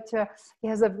 60s, but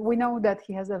we know that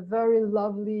he has a very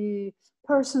lovely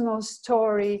personal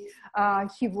story.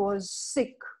 He was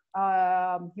sick.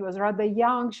 He was rather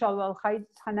young, Shalva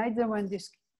Alkhanidze,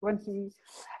 when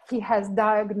he has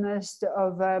diagnosed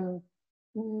of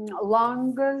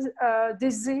lung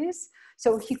disease.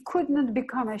 So he could not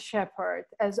become a shepherd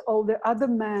as all the other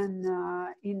men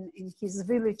in his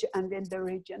village and in the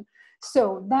region.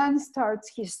 So then starts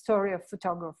his story of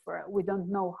photographer. We don't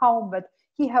know how, but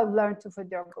he had learned to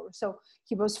photograph. So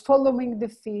he was following the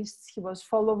feasts, he was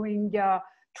following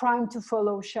trying to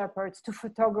follow shepherds, to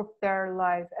photograph their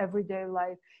life, everyday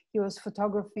life. He was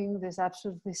photographing these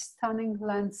absolutely stunning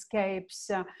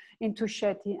landscapes in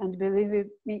Tusheti, and believe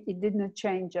me, it did not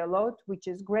change a lot, which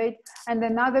is great. And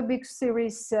another big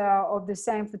series of the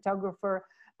same photographer,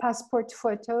 passport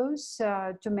photos,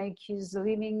 to make his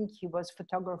living. He was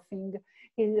photographing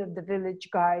the village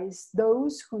guys,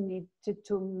 those who needed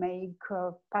to make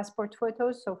passport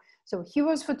photos. So he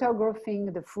was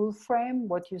photographing the full frame,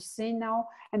 what you see now,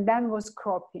 and then was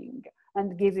cropping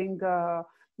and giving to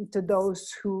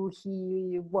those who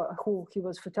he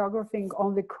was photographing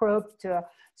only cropped,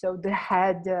 so the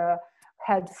head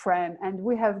frame. And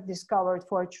we have discovered,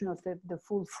 fortunately, the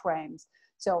full frames.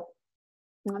 So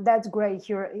that's great.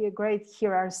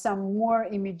 Here are some more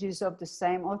images of the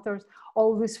same authors.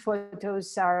 All these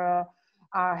photos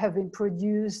have been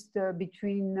produced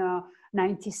between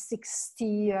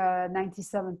 1960,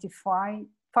 1975.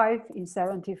 In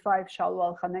 75, Shalwa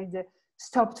Al-Khanayde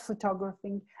stopped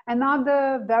photographing.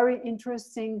 Another very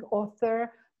interesting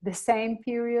author, the same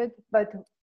period, but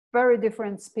very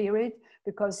different spirit,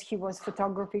 because he was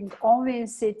photographing only in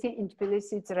city, in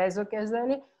Tbilisi. It's Rezo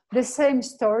Kezeli. The same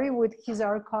story with his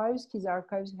archives. His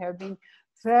archives have been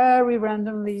very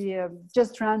randomly,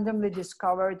 just randomly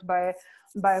discovered by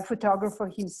a photographer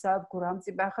himself, Guram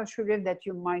Zibakhashvili, that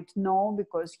you might know,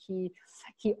 because he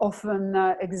often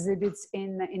exhibits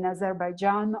in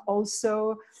Azerbaijan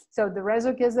also. So the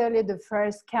Rezo Kezeli, the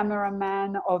first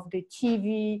cameraman of the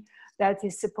TV that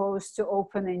is supposed to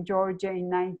open in Georgia in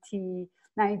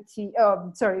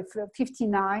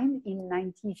 1959, in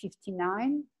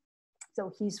 1959. So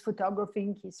he's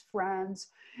photographing his friends,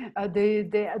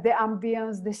 the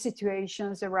ambience, the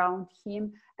situations around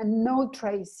him, and no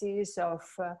traces of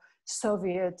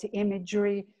Soviet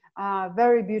imagery.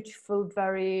 Very beautiful,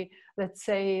 very, let's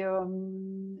say,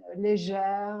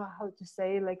 légère, how to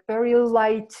say, like very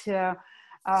light,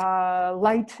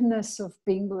 lightness of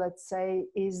being, let's say,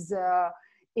 is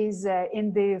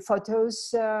in the photos,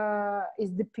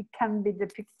 can be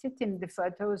depicted in the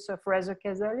photos of Rezo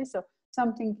Kezeli. So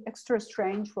something extra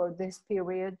strange for this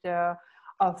period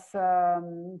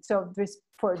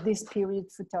for this period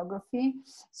photography.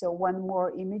 So one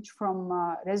more image from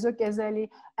Rezo Kezeli.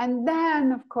 And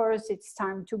then, of course, it's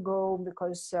time to go,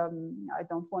 because I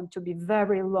don't want to be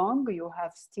very long. You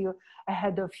have still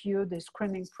ahead of you the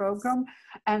screening program.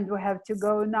 And we have to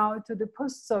go now to the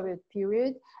post-Soviet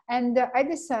period. And I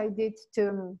decided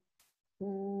to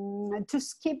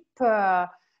skip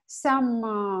some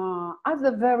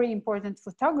other very important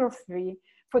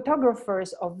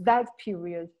photographers of that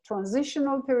period,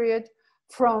 transitional period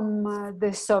from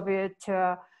the Soviet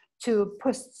to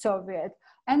post-Soviet,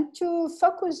 and to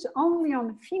focus only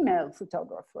on female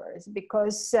photographers,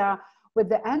 because with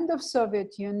the end of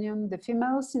Soviet Union, the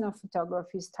female scene of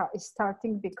photography is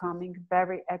becoming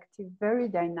very active, very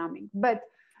dynamic. But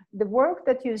the work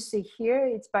that you see here,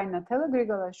 it's by Natalia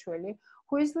Grigorashvili,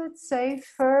 who is, let's say,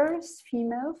 first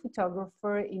female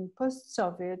photographer in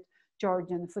post-Soviet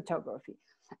Georgian photography.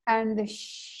 And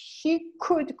she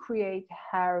could create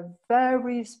her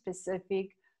very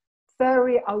specific,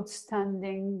 very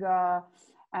outstanding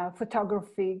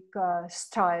photographic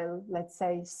style, let's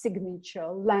say, signature,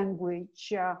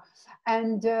 language,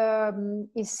 and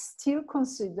is still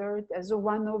considered as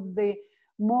one of the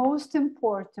most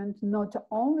important, not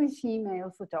only female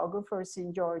photographers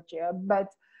in Georgia,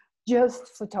 but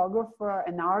just photographer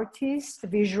and artist,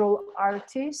 visual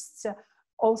artists,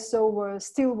 also were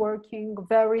still working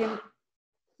very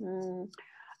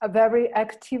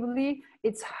actively.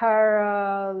 It's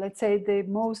her, let's say, the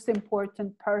most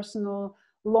important personal,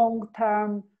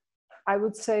 long-term, I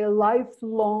would say,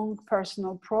 lifelong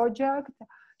personal project.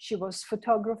 She was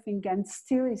photographing and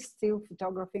still is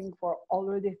photographing for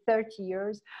already 30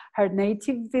 years, her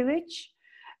native village.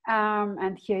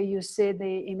 And here you see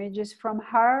the images from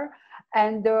her.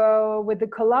 And with the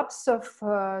collapse of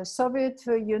Soviet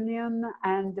Union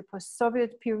and the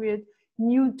post-Soviet period,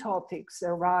 new topics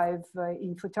arrive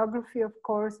in photography, of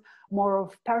course, more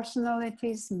of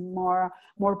personalities, more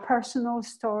personal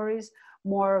stories,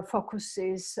 more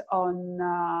focuses on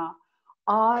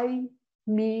I,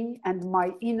 me, and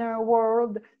my inner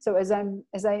world. So as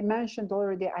I mentioned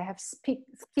already, I have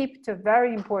skipped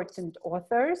very important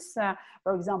authors,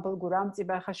 for example, Guram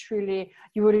Zibakhashvili,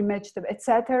 Yuri Mechtab,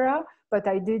 etc. But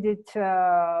I did it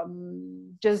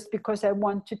just because I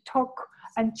want to talk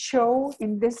and show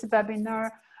in this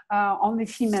webinar only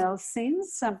female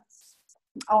scenes,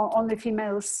 only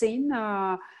female scene.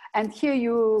 And here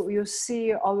you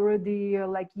see already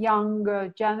like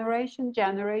young generation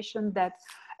that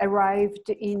arrived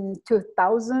in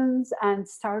 2000s and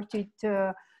started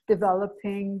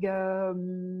developing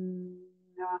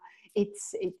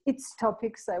its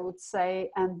topics, I would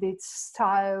say, and its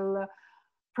style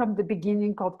from the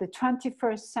beginning of the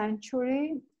 21st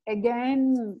century.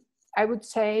 Again, I would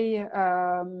say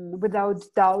without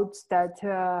doubt that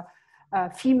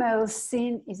female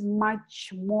scene is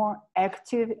much more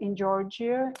active in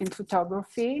Georgia in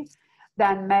photography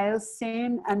than male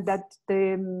scene, and that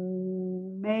the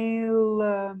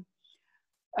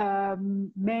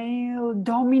male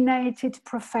dominated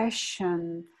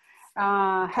profession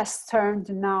has turned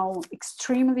now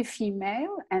extremely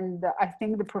female, and I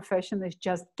think the profession is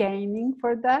just gaining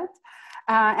for that.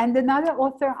 And another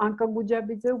author, Anka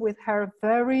Gujabidze, with her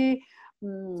very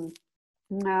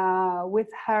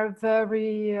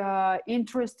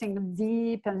interesting,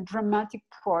 deep and dramatic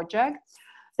project,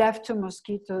 Death to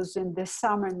Mosquitoes in the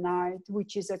Summer Night,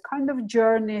 which is a kind of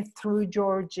journey through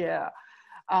Georgia,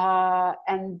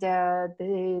 and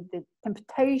the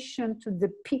temptation to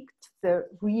depict the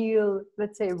real,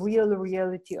 let's say, real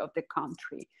reality of the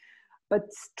country, but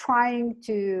trying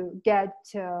to get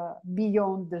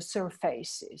beyond the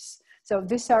surfaces. So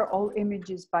these are all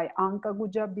images by Anka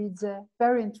Gujabidze.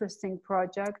 Very interesting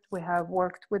project. We have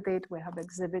worked with it, we have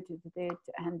exhibited it,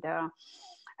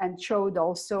 and showed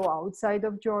also outside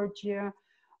of Georgia.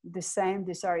 The same,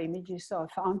 these are images of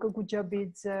Anka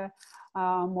Gujabidze,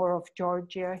 more of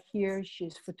Georgia here.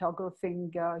 She's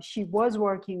photographing, she was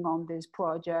working on this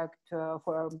project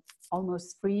for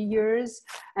almost 3 years.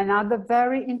 Another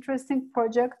very interesting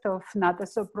project of Nata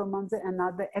Sopromadze,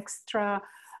 another extra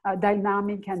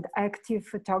dynamic and active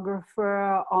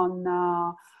photographer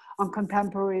on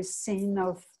contemporary scene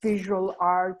of visual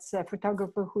arts, a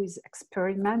photographer who is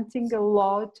experimenting a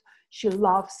lot. She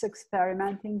loves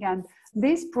experimenting, and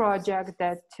this project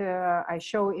that I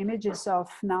show images of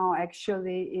now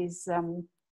actually is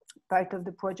part of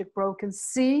the project Broken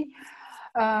Sea,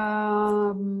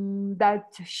 that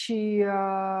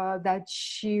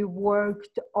she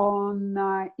worked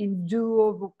on in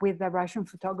duo with the Russian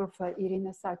photographer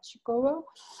Irina Satchikova.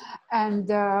 And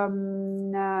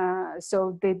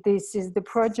so this is the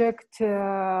project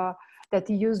that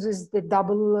uses the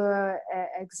double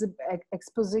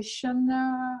exposition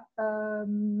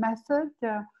method.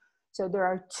 So there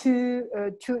are two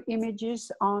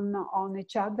images on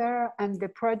each other, and the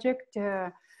project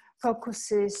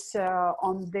focuses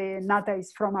on the Nata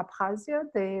is from Abkhazia,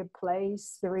 the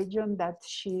place, the region that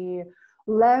she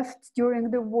left during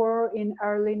the war in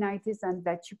early 90s and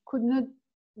that she could not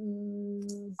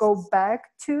go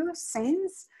back to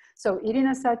since. So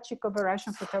Irina Satchikova, a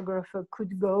Russian photographer,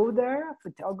 could go there,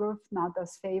 photograph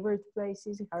Nata's favorite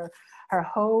places, her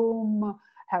home,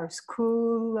 her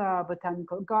school,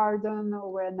 botanical garden,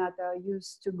 where Nata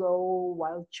used to go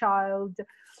while child,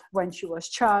 when she was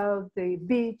child, the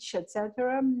beach,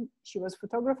 etc. She was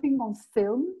photographing on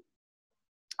film.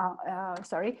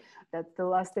 Sorry, that's the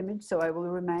last image, so I will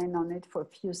remain on it for a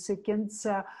few seconds.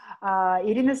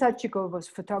 Irina Satchikova was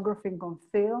photographing on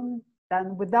film.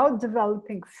 Then without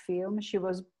developing film, she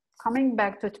was coming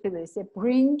back to Tbilisi,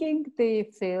 bringing the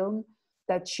film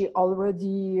that she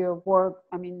already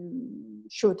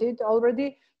shooted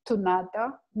already to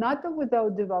Nata. Nata,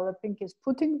 without developing, is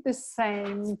putting the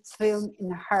same film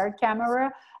in her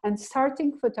camera and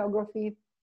starting photographing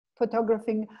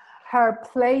her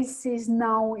places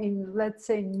now in, let's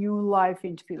say, new life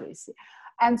in Tbilisi.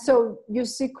 And so you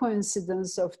see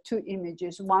coincidence of two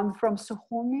images, one from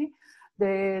Sukhumi,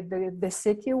 the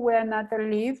city where Nata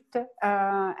lived,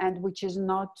 and which is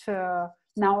not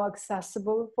now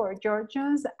accessible for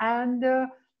Georgians, and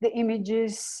the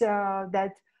images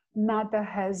that Nata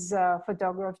has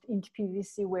photographed in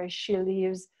Tbilisi, where she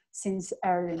lives since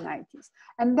early 90s.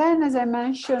 And then, as I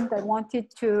mentioned, I wanted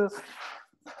to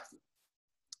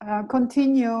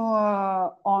continue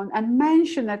on and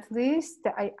mention, at least,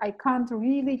 I can't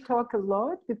really talk a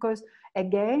lot because,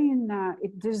 again,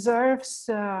 it deserves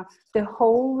the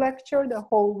whole lecture, the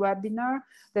whole webinar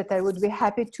that I would be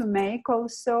happy to make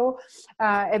also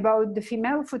about the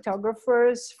female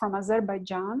photographers from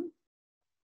Azerbaijan.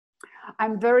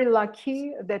 I'm very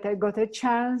lucky that I got a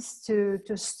chance to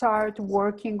start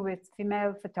working with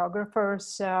female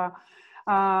photographers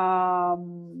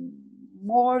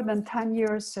more than 10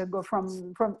 years ago,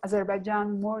 from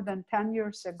Azerbaijan, more than 10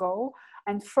 years ago.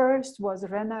 And first was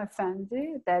Rena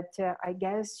Efendi, that I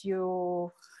guess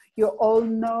you all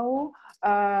know.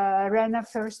 Rena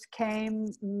first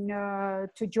came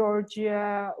to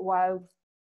Georgia while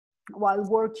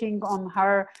working on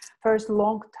her first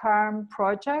long-term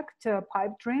project,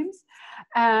 Pipe Dreams.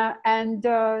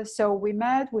 So we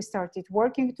met, we started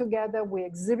working together, we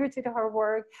exhibited her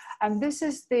work. And this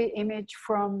is the image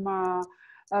from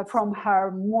from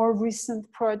her more recent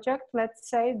project, let's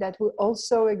say, that we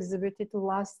also exhibited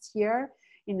last year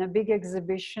in a big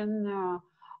exhibition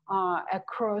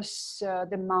across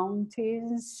the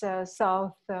mountains,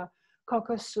 South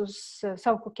Caucasus,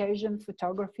 South Caucasian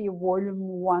Photography Volume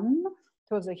 1.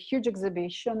 It was a huge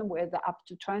exhibition with up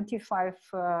to 25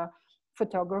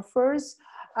 photographers.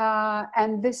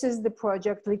 And this is the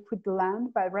project Liquid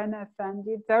Land by Rana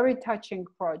Efendi, very touching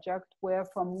project where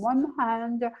from one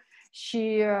hand,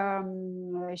 she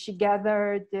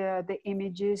gathered the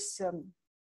images,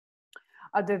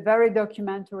 the very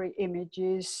documentary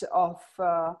images of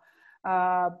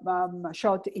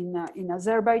shot in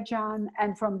Azerbaijan,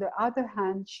 and from the other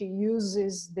hand, she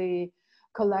uses the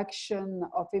collection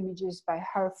of images by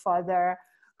her father,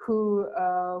 who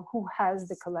has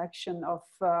the collection of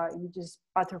images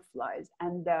butterflies,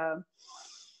 and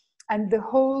the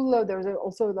whole there's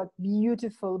also like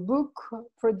beautiful book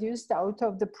produced out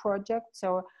of the project.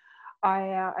 So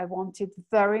I wanted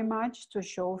very much to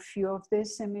show a few of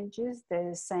these images. They're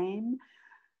the same.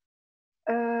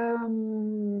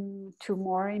 2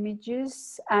 more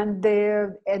images, and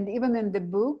even in the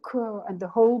book, and the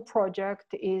whole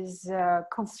project is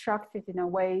constructed in a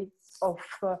way of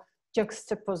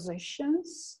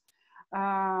juxtapositions,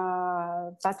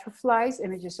 butterflies,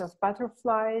 images of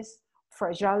butterflies,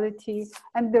 fragility,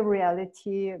 and the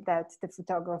reality that the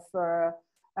photographer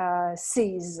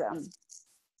sees.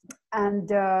 And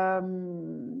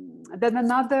then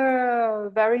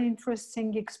another very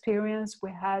interesting experience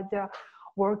we had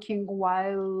working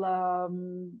while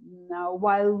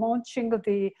launching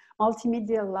the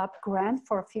Multimedia Lab grant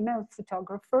for female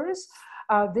photographers.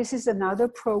 This is another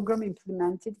program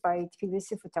implemented by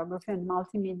Tbilisi Photography and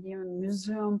Multimedia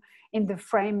Museum in the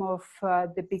frame of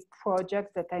the big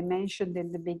project that I mentioned in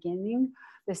the beginning,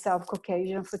 the South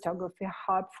Caucasian Photography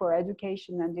Hub for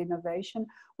Education and Innovation.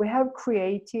 We have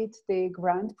created the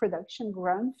production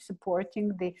grant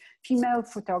supporting the female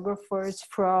photographers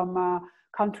from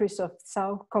countries of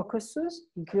South Caucasus,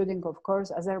 including, of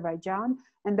course, Azerbaijan.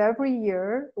 And every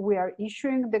year we are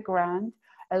issuing the grant,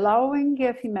 allowing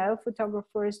female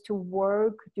photographers to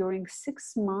work during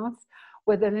 6 months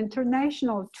with an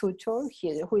international tutor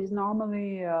here, who is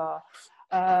normally,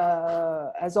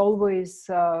 as always,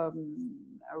 a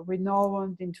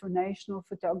renowned international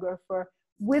photographer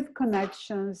with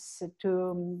connections to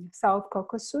South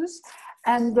Caucasus.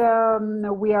 And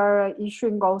we are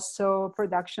issuing also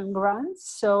production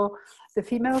grants. So the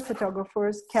female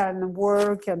photographers can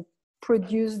work and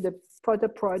produce the photo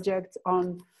projects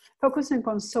focusing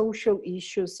on social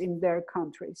issues in their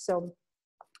country. So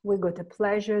we got a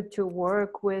pleasure to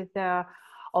work with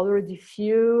already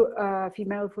few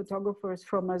female photographers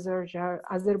from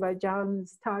Azerbaijan,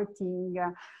 starting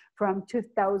from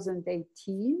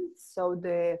 2018. So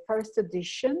the first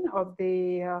edition of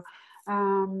the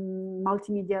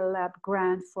Multimedia Lab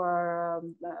grant for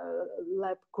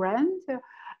Lab grant.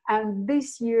 And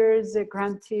this year's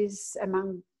grantees,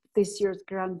 among this year's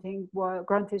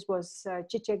grantees was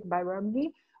Melek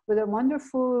Bayramli, with a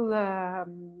wonderful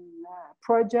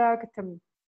project,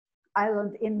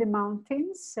 Island in the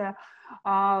Mountains,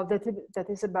 that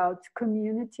is about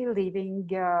community living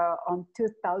on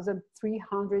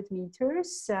 2,300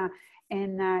 meters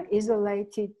in an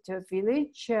isolated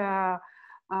village.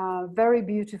 Very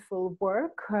beautiful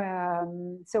work.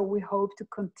 So we hope to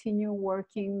continue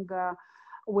working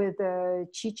with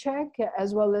Chichek,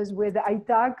 as well as with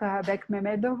Aytak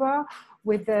Bekmemedova,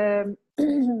 with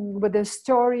the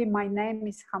story My Name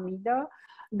is Hamida,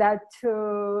 that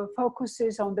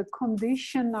focuses on the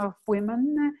condition of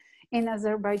women in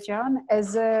Azerbaijan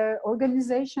as an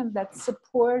organization that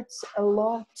supports a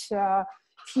lot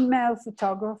female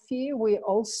photography. We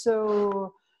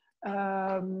also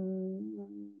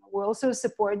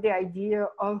support the idea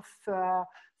of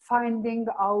finding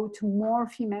out more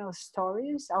female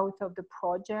stories out of the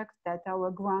project that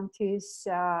our grantees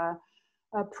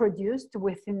produced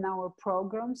within our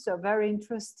program. So very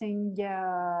interesting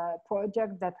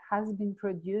project that has been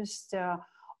produced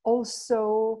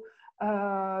also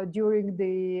during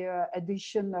the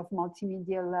edition of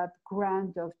Multimedia Lab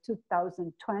grant of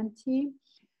 2020.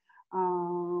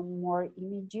 More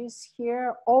images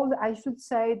here. I should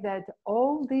say that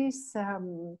all these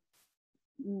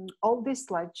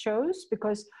slideshows,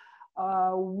 because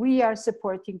we are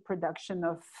supporting production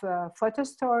of photo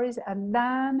stories, and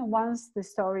then once the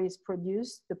story is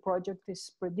produced, the project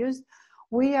is produced,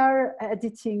 we are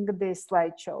editing the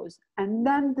slideshows, and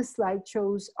then the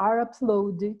slideshows are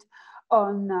uploaded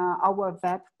on our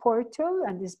web portal,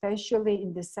 and especially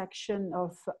in the section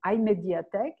of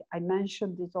iMediatek. I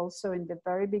mentioned it also in the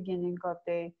very beginning of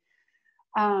the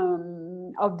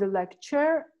of the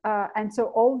lecture. And so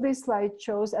all these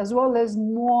slideshows, as well as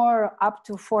more up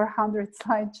to 400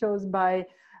 slideshows by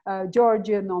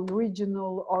Georgian,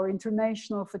 non-regional or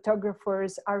international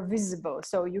photographers are visible.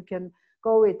 So you can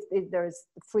go, there's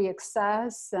free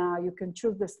access, you can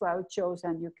choose the slideshows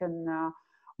and you can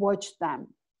watch them.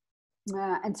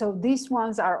 And so these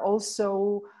ones are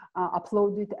also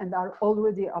uploaded and are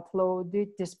already uploaded,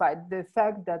 despite the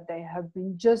fact that they have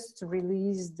been just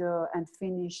released and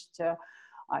finished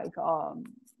like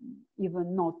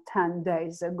even not 10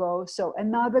 days ago. So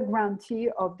another grantee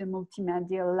of the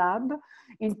Multimedia Lab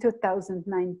in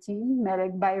 2019,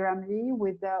 Melek Bayramli,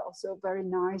 with also a very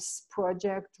nice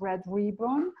project, Red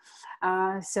Ribbon.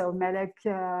 So Melek,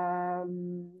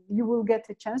 you will get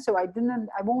a chance. So I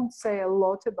won't say a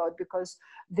lot about, because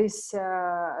this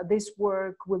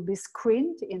work will be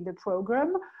screened in the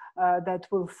program that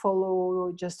will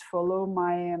follow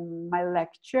my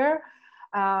lecture.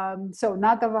 So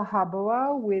Nata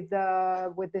with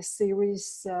the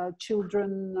series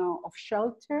Children of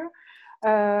Shelter,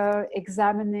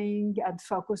 examining and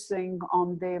focusing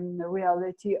on the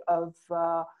reality of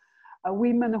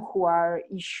women who are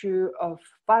issue of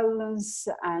violence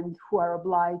and who are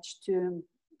obliged to,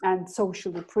 and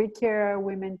socially precarious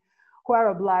women who are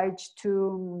obliged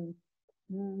to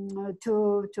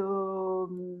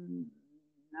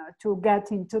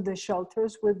get into the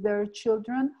shelters with their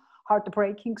children.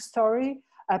 Heartbreaking story,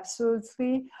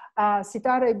 absolutely.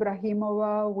 Sitara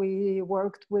Ibrahimova, we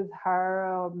worked with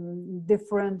her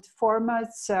different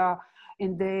formats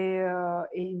in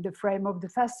the frame of the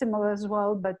festival as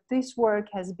well, but this work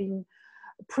has been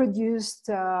produced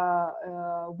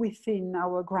within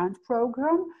our grant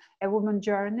program, A Woman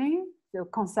Journey, the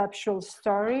conceptual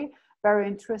story, very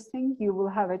interesting. You will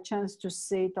have a chance to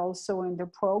see it also in the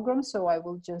program, so I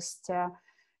will just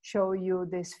show you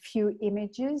these few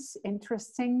images.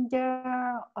 Interesting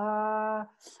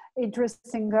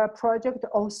project,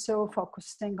 also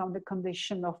focusing on the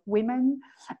condition of women.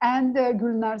 And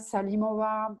Gulnar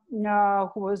Salimova,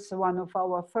 who was one of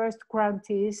our first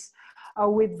grantees,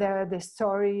 with the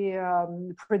story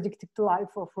Predicted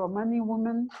Life of Romani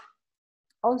Women,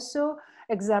 also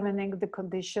examining the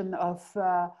condition of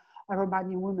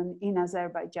Romani women in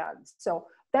Azerbaijan. So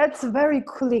that's very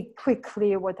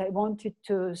quickly what I wanted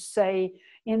to say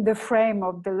in the frame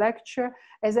of the lecture.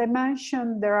 As I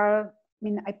mentioned, there are,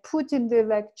 I put in the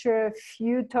lecture a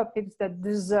few topics that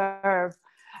deserve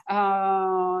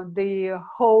the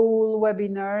whole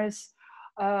webinars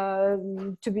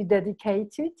to be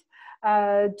dedicated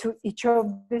to each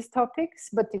of these topics,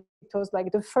 but it was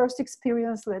like the first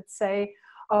experience, let's say,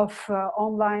 of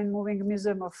online moving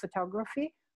museum of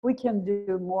photography. We can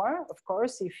do more, of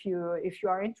course, if you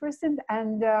are interested.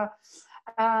 And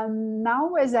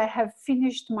now, as I have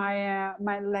finished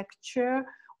my lecture,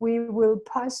 we will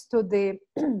pass to the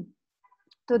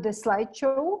to the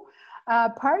slideshow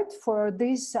part. For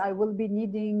this, I will be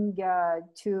needing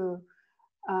to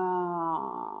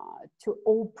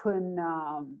open.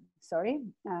 Sorry,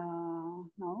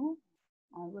 no,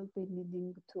 I will be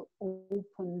needing to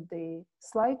open the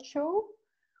slideshow,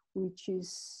 which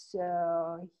is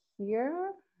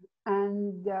here,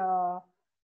 and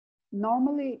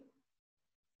normally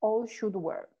all should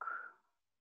work.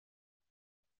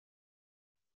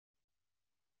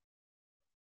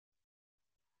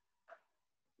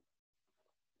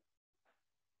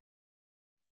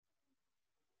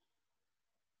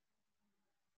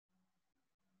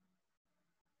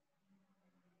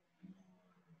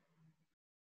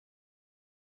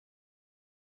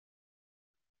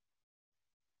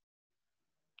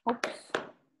 Oops.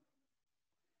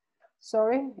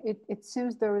 Sorry, it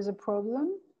seems there is a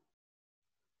problem.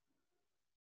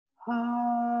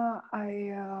 I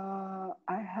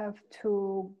have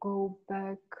to go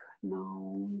back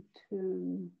now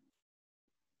to.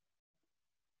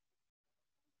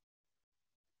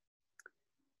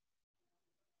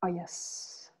 Oh,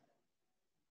 yes.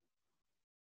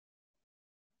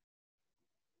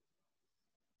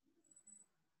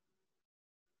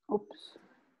 Oops.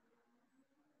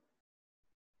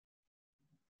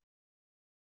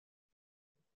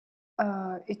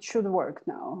 It should work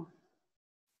now.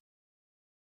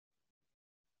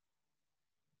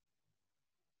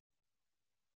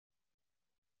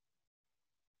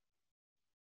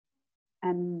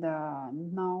 And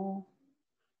now.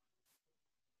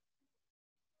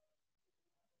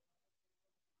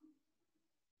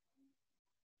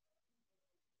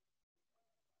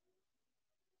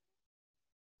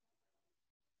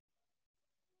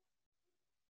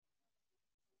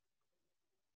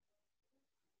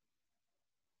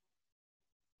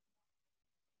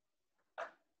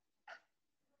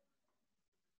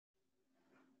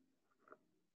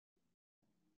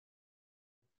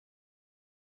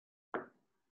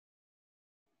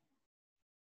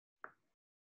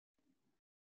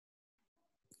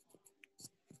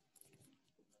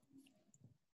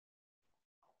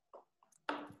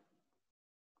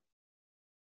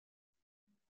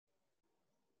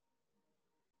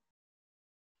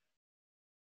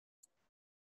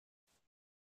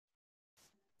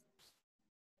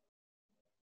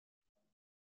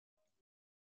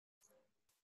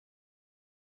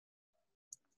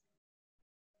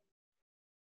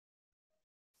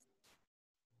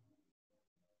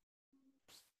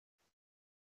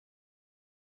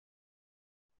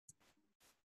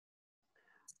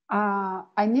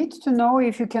 I need to know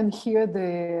if you can hear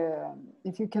the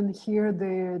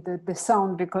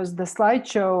sound, because the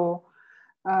slideshow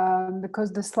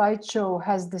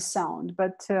has the sound,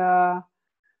 but I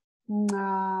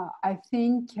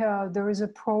think there is a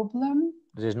problem.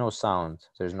 There's no sound.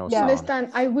 There's no Yeah. sound.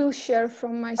 Nestan, I will share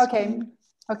from my screen.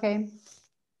 Okay.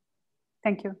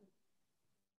 Thank you.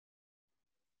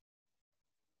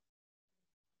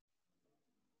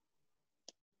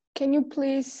 Can you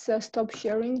please stop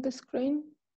sharing the screen?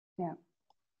 Yeah.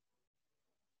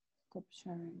 Stop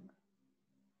sharing.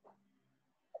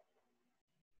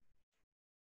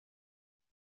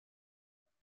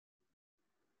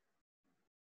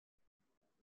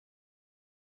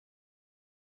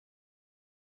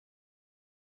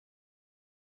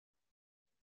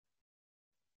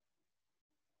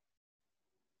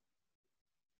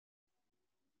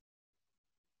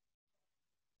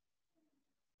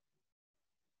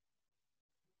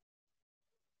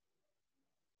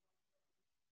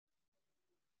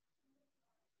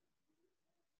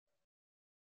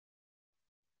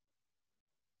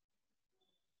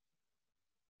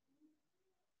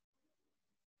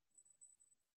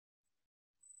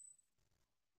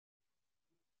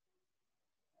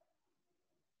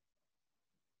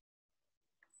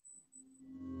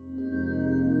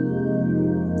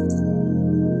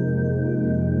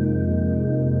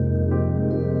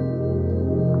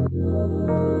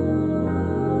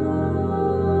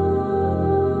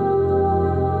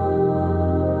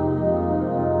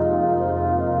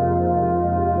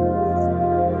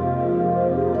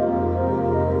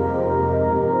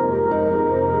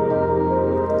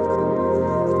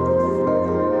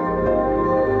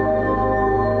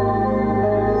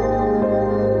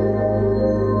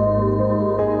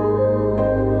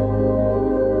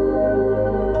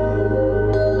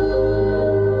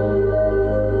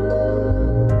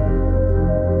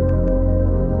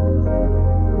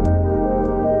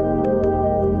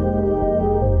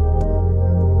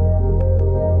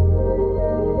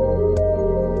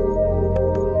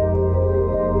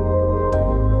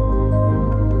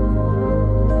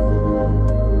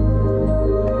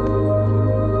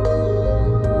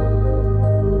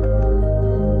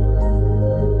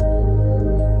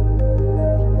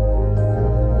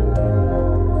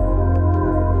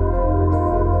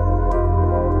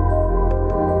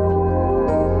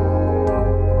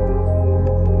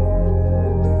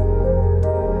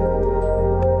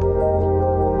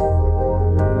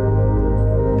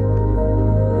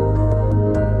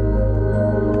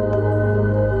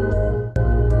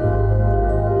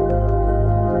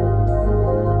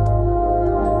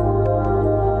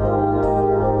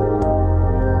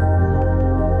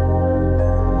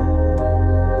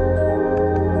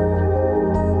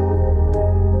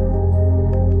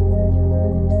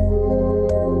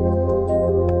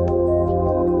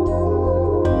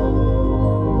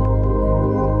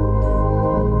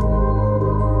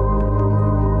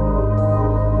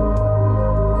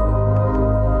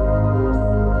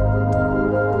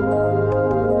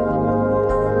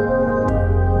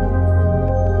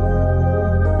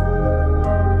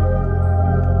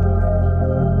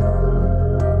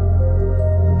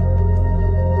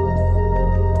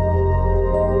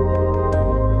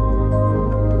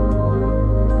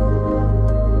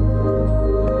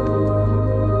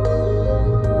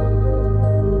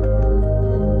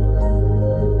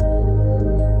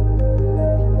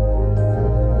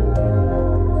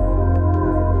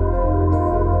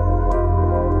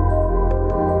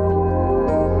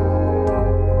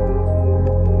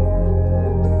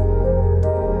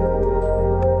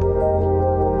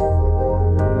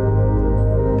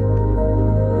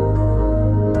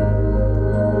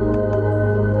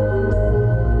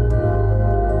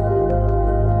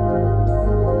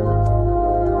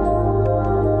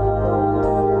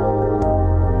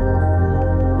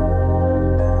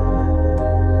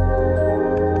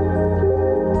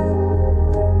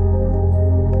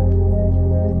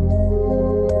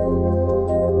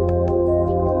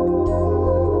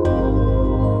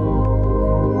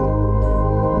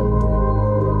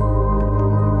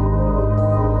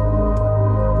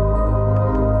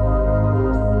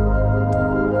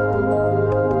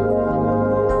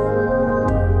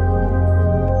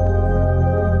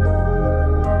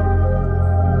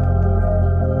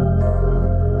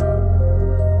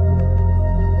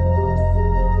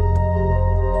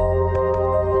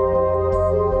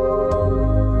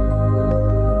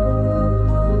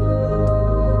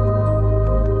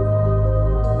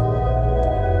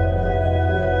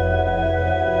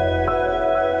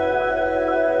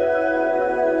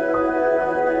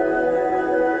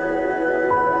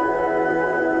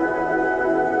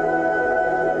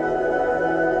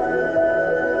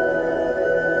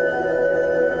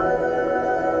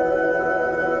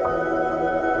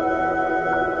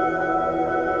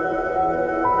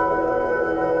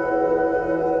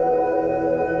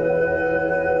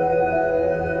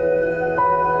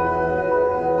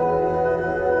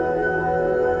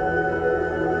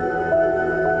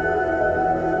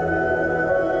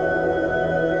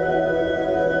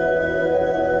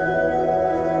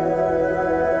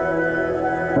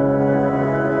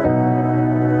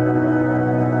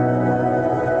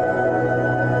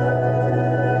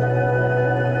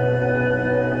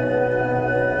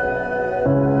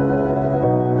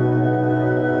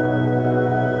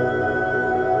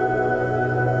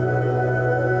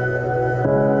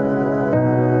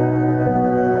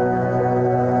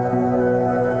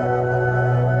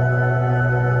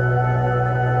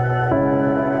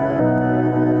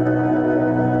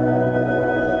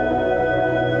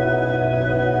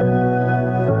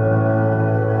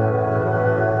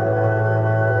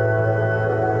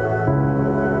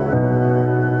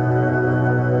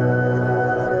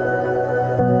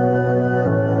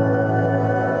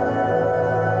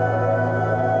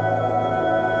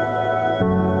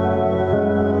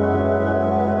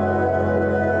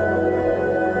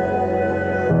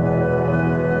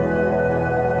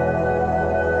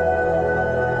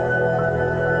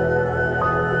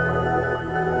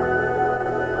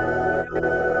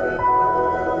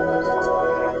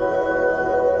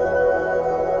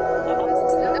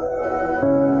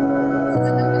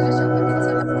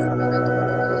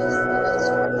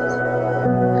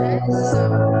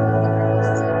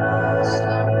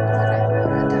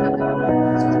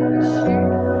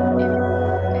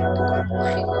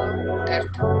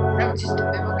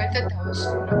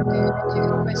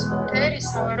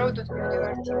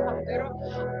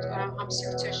 ვიტყოდი, რომ ამ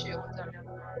სექციაში იყო ძალიან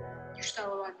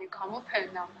მნიშვნელოვანი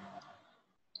გამოფენა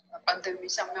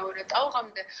პანდემიის ამ მეორე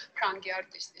ტალღამდე ფრანგი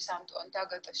არტისტის ანტუან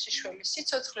დაგატას შიშველის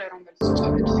სიცოცხლე, რომელიც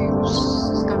სწორედ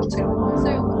ვირუსის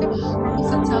გავრცელებაზე იყო და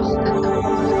რომელსაც ახდენდა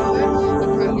დამკვირვებელ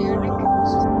იტალიელი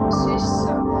ფილოსოფოსის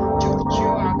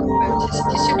ჯორჯიო აგამბენის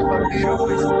ისეთი სიტყვები,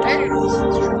 რომ ეს მტერი,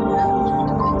 რომელსაც ჩვენ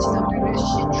ვთქვით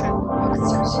თბილისში, ჩვენ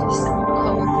აქცევს ის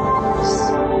მოქალაქეობის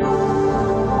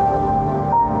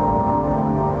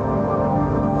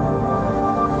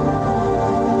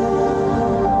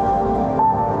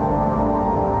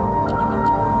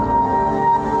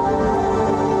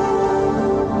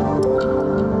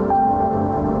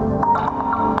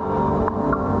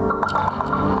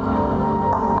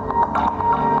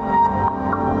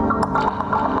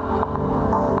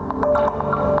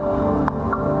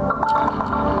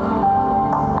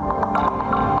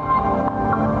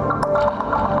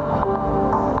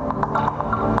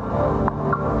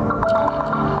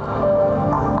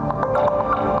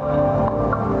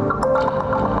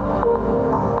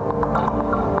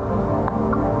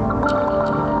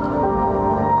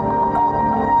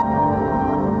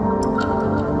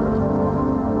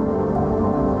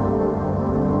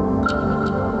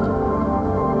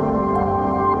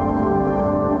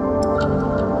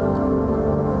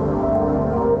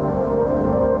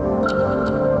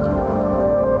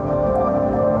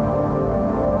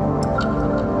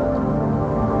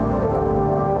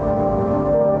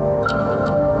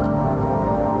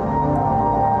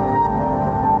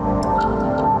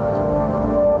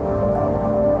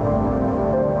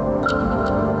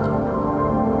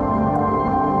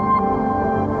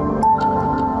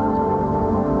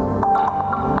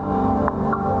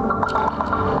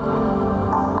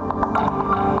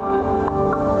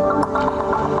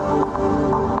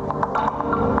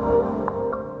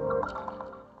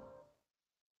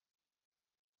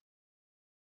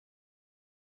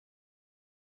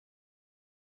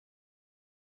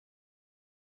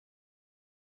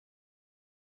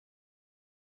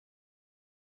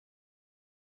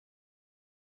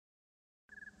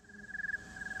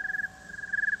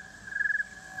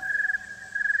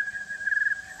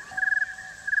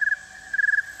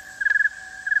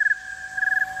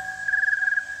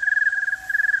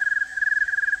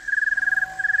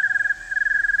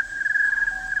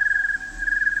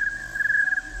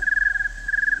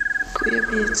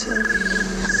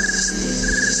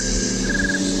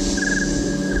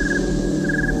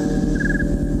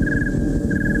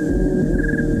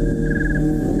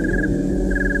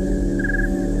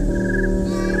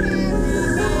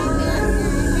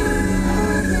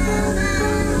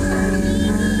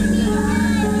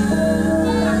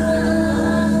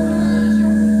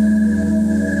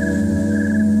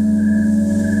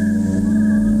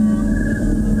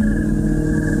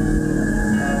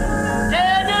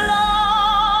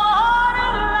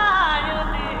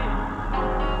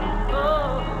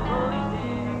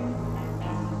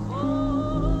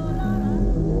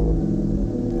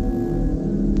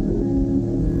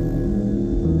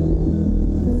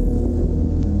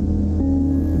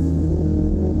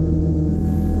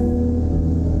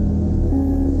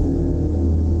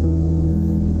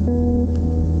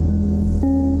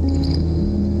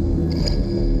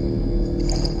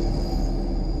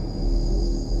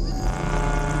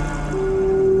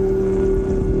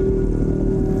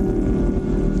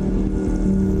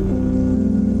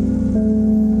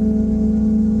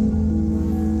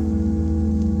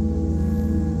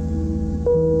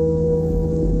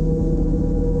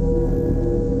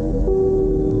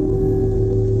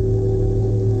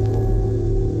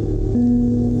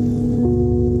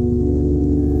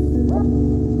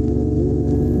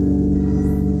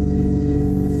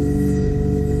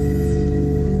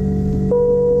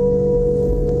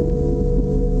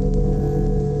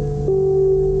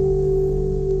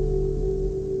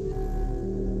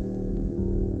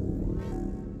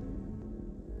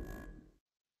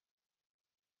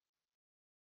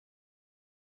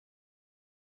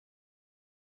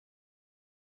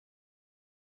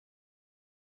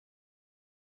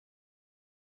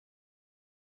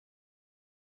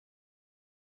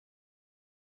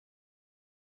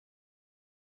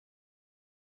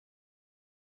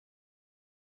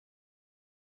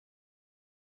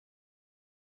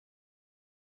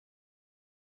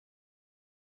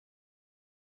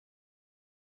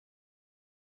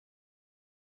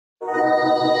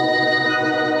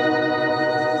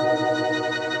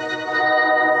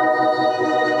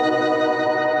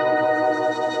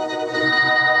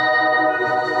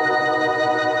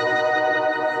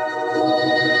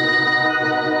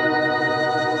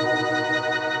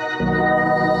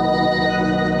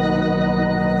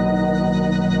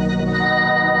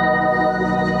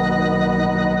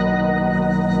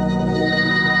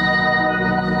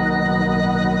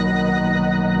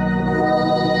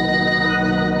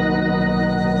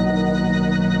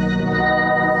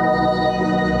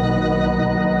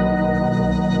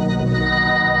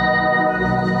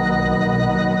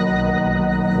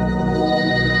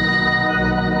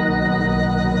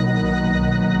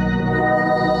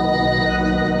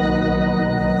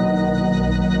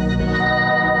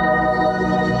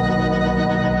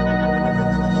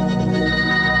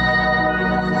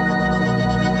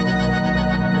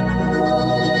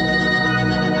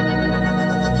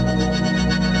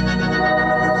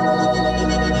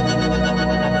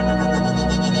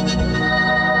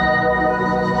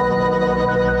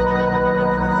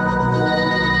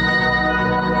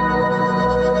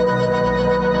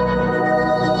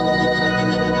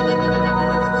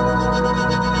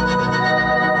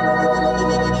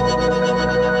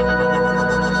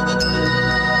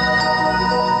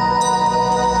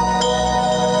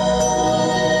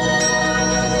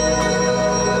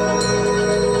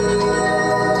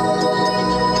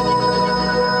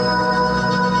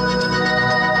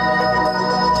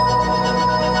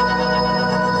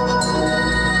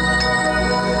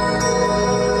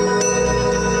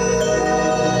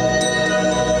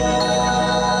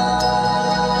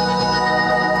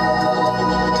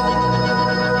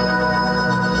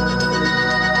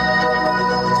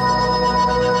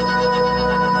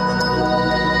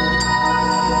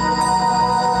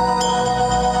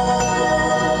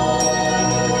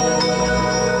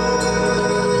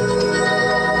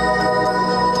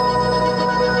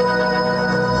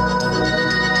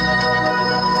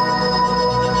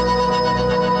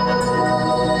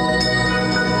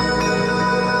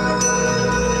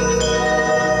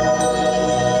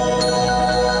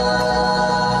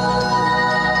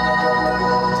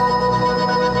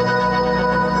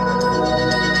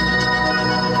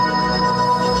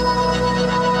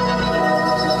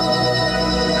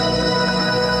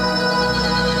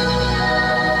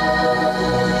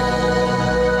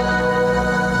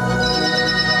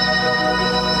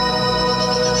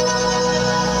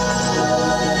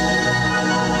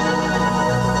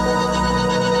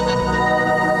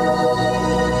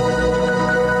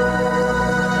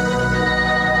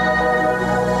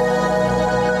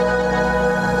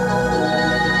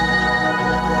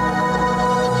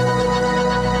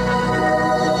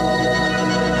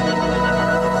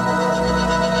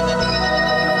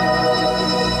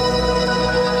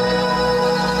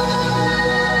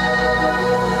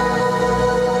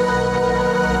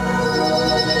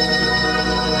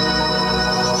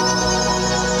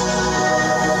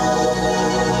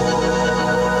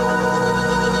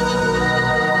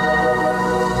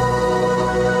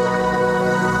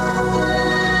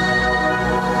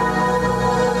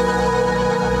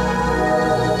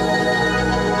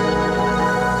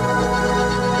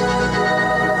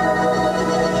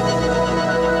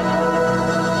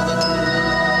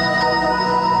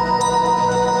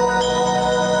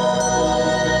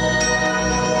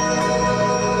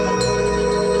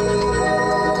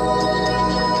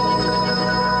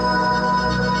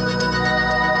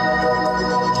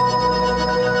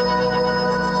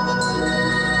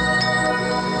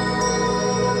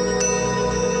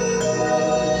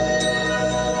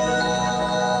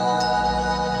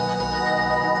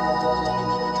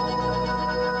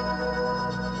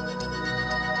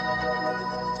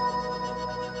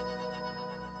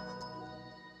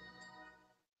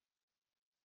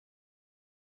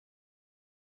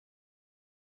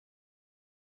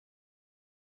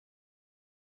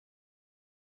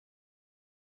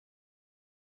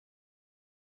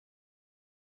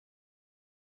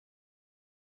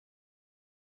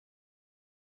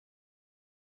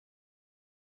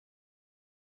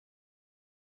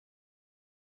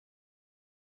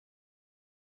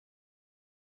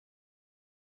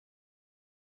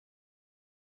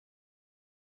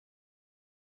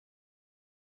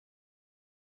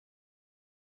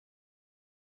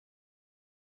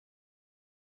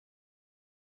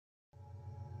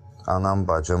Anam,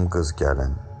 bacım, qız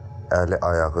gəlin, əli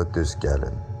ayağı düz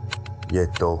gəlin.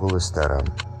 7 oğul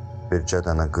istərəm, bircə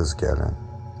dənə qız gəlin.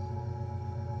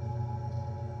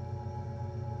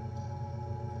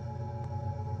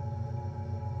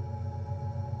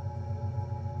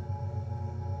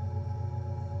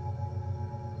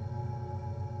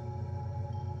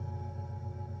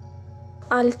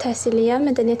 Ali təhsiliyəm,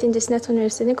 Mədəniyyət İncəsənət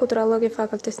Universitetinin Kulturologiya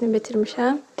fakültəsini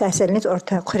bitirmişəm. Təhsiliniz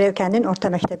Xurev kəndin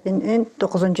orta məktəbinin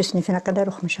 9-cu sinifinə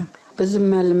qədər oxumuşam. Özüm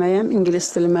müəlliməyəm,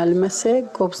 ingilis dili müəlliməsi.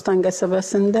 Qobustan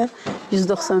qəsəbəsində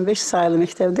 195 sayılı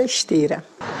məktəbdə işləyirəm.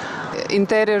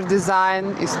 Interior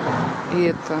design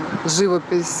и это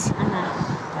живопись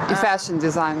и fashion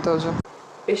design тоже.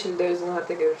 5 ildə özünü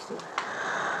harda görürsün?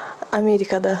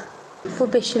 Amerikada.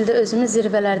 Bu 5 ildə özümü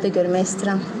zirvələrdə görmək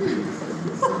istəyirəm.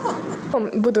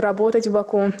 Буду работать в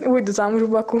Баку, выйду замуж в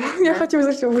Баку. Я хочу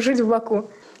жить в Баку.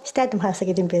 İstərdim harasa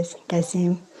gedim biz,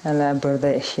 gəzim. Hələ burada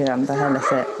yaşayıram da,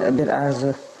 hələsə bir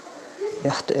arzu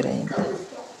yoxdur ürəyimdə.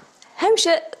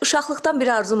 Həmişə uşaqlıqdan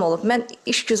bir arzum olub. Mən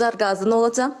işgüzar qadın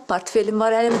olacağam, portfelim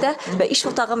var əlimdə və iş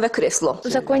otağım və kreslom.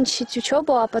 Закончить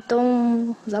учебу, а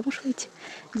потом замуж выйти,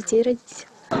 детей родить.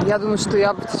 Я думаю, что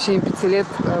я в течение 5 лет,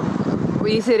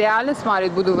 если реально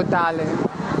смотреть, буду в Италии.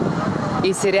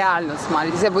 Если реально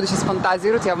смотреть. Если я буду сейчас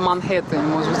фантазировать, я в Манхэттене,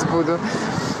 может быть, буду.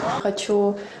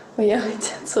 Хочу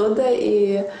уехать отсюда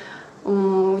и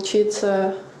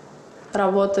учиться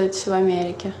работать в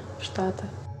Америке, в Штатах.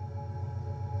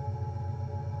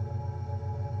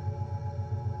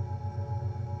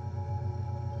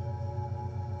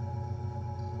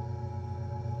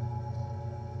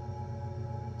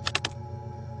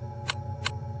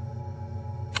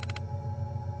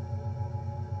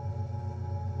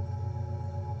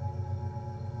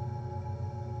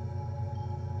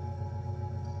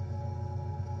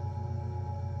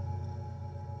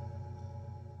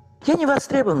 Я не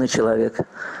востребованный человек.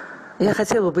 Я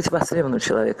хотела быть востребованным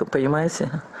человеком, понимаете?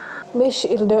 5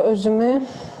 ildə özümü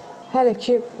hələ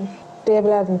ki deyə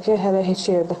bilərdim ki, hələ heç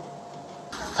yerdə.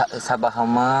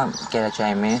 Sabahımı,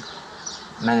 gələcəyimi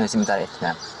mən özüm idarə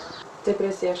etmirəm.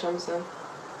 Depressiya yaşamısan?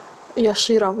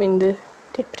 Yaşayıram indi.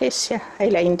 Depressiya,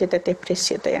 elə indi də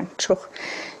depressiyadayam. Çox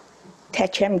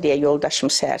təkəm deyə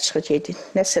yoldaşım səhər çıxıb gedir.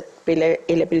 Nəsə belə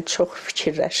elə bil çox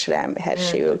fikirləşirəm, hər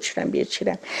şeyi ölçürəm,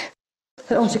 biçirəm.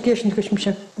 18 yaşını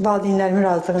keçmişəm. Valideynlərimin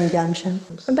razılığına gəlmişəm.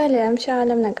 Bəli, həmişə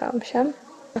ailəmlə qalmışam.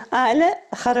 Ailə,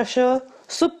 хорошо,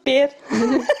 super.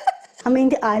 Amma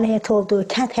indi ailə həyatı oldu,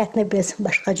 kənd həyatına biraz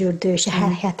başqa cürdür,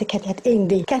 şəhər həyatı, kənd həyatı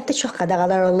eyni. Kənddə çox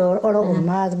qadağalar olur, ora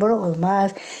olmaz, bura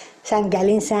olmaz. Sən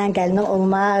gəlinsən, gəlinə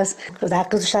olmaz,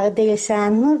 qız uşağı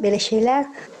deyilsən, belə şeylər.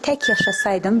 Tək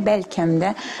yaşasaydım, bəlkəm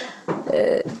də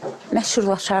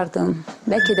məşhurlaşardım.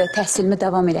 Bəlkə də təhsilimi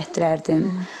davam elətdirərdim.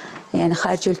 Yəni,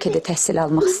 xarici ölkədə təhsil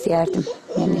almaq istəyərdim,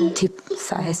 yəni tibb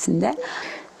sahəsində.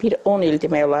 Bir 10 il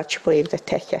demək olar ki, bu evdə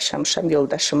tək yaşamışam.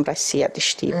 Yoldaşım Rusiyada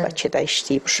işləyib, Bakıda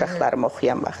işləyib, uşaqlarım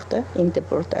oxuyan vaxtı. İndi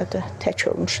buradadır, tək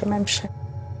olmuşam həmişə.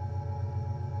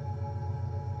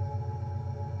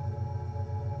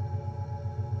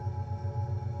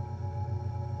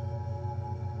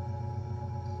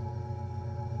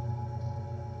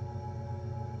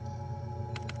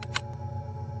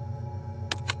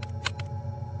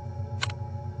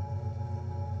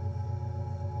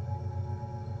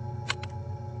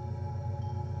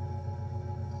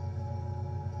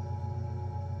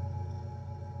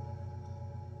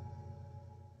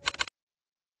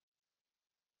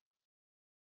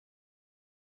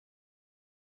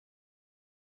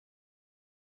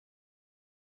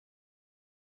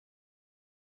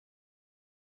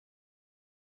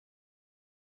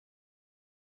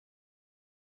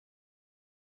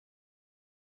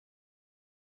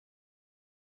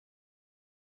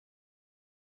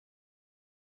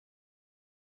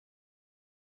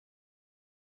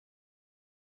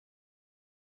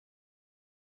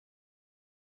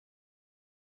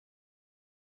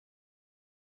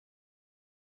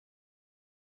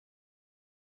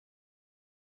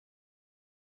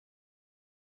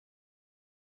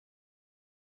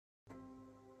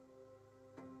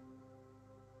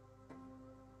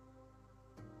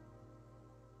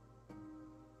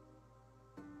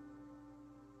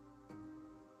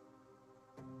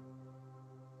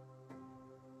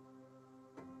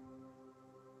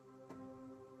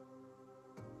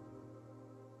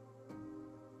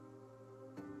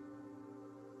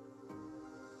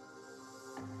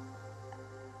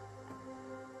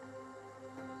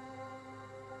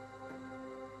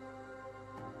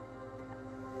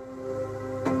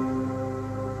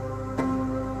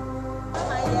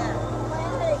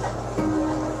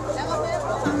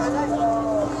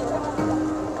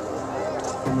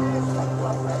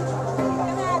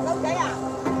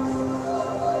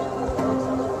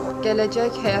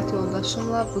 Gələcək həyat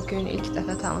yoldaşımla bugün ilk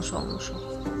dəfə tanış olmuşuq.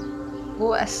 Bu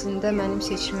əslində mənim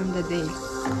seçimim də deyil.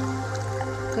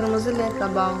 Qırmızı lentlə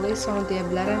bağlı isə onu deyə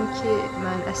bilərəm ki,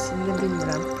 mən əslində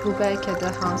bilmirəm. Bu bəlkə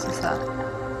də hansısa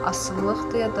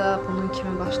asılılıqdır ya da bunun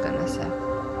kimi başqa nəsə.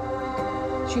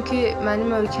 Çünki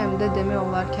mənim ölkəmdə demək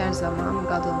olar ki, hər zaman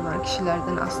qadınlar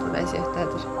kişilərdən asılı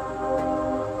vəziyyətdədir.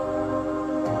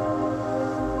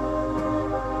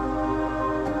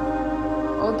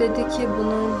 O dedi ki,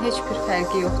 bunun heç bir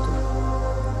fərqi yoxdur.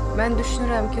 Mən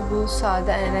düşünürəm ki, bu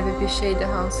sadə ənənəvi bir şeydir,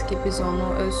 hansı ki, biz onu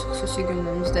öz xüsusi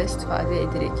günlüyümüzdə istifadə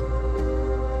edirik.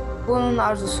 Bu onun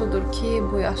arzusudur ki,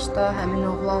 bu yaşda həmin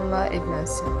oğlanla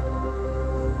evlənsin.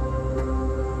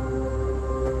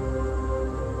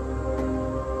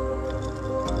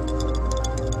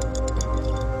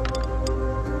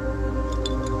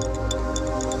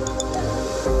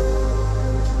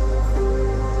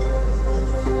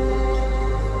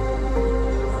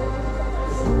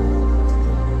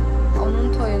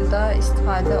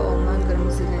 İstifadə olunan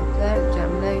qırmızı lentlər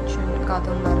cəmilə üçün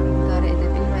qadınların idarə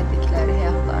edə bilmədikləri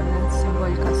həyatlarının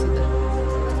simvolikasıdır.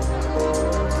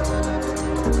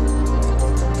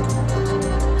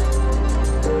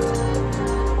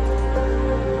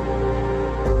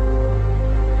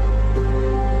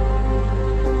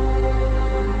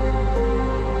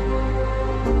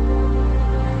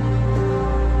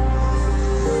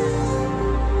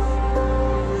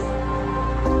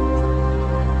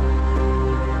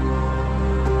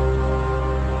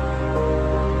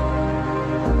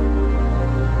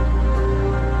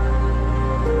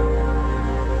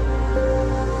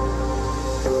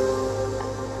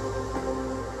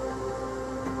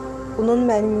 Bunun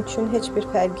mənim üçün heç bir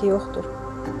fərqi yoxdur.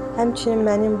 Həmçinin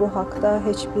mənim bu haqda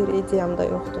heç bir ideyam da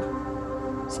yoxdur.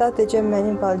 Sadəcə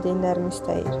mənim valideynlərim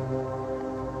istəyir.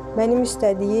 Mənim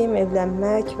istədiyim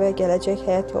evlənmək və gələcək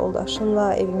həyat yoldaşımla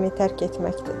evimi tərk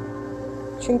etməkdir.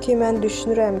 Çünki mən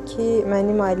düşünürəm ki,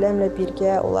 mənim ailəmlə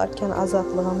birgə olarkən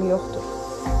azadlığım yoxdur.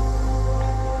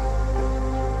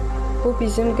 Bu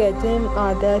bizim qədim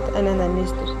adət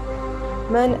ənənəmizdir.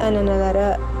 Mən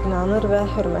ənənələrə inanır və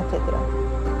hörmət edirəm.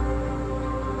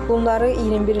 Bunları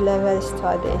 21 il əvvəl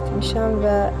istifadə etmişəm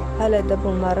və hələ də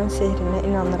bunların sehrinə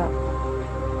inanıram.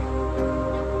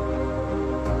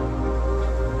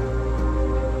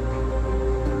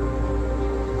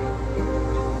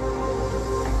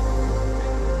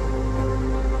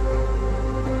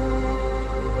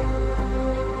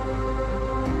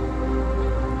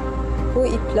 Bu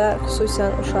iplər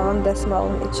xüsusən uşağın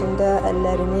dəsmalın içində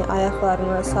əllərini,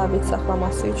 ayaqlarını sabit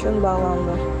saxlaması üçün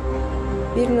bağlanılır.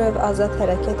 Bir növ azad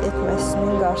hərəkət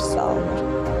etməsinin qarşısı alınır.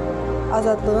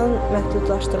 Azadlığın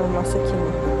məhdudlaşdırılması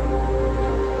kimi.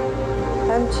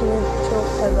 Həmçinin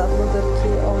çox təzadlıdır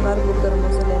ki, onlar bu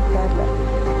qırmızı lentlərlə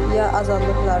ya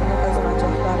azadlıqlarını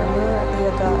qazanacaqlarını,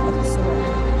 ya da əksinə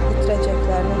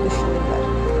itirəcəklərini düşünürlər.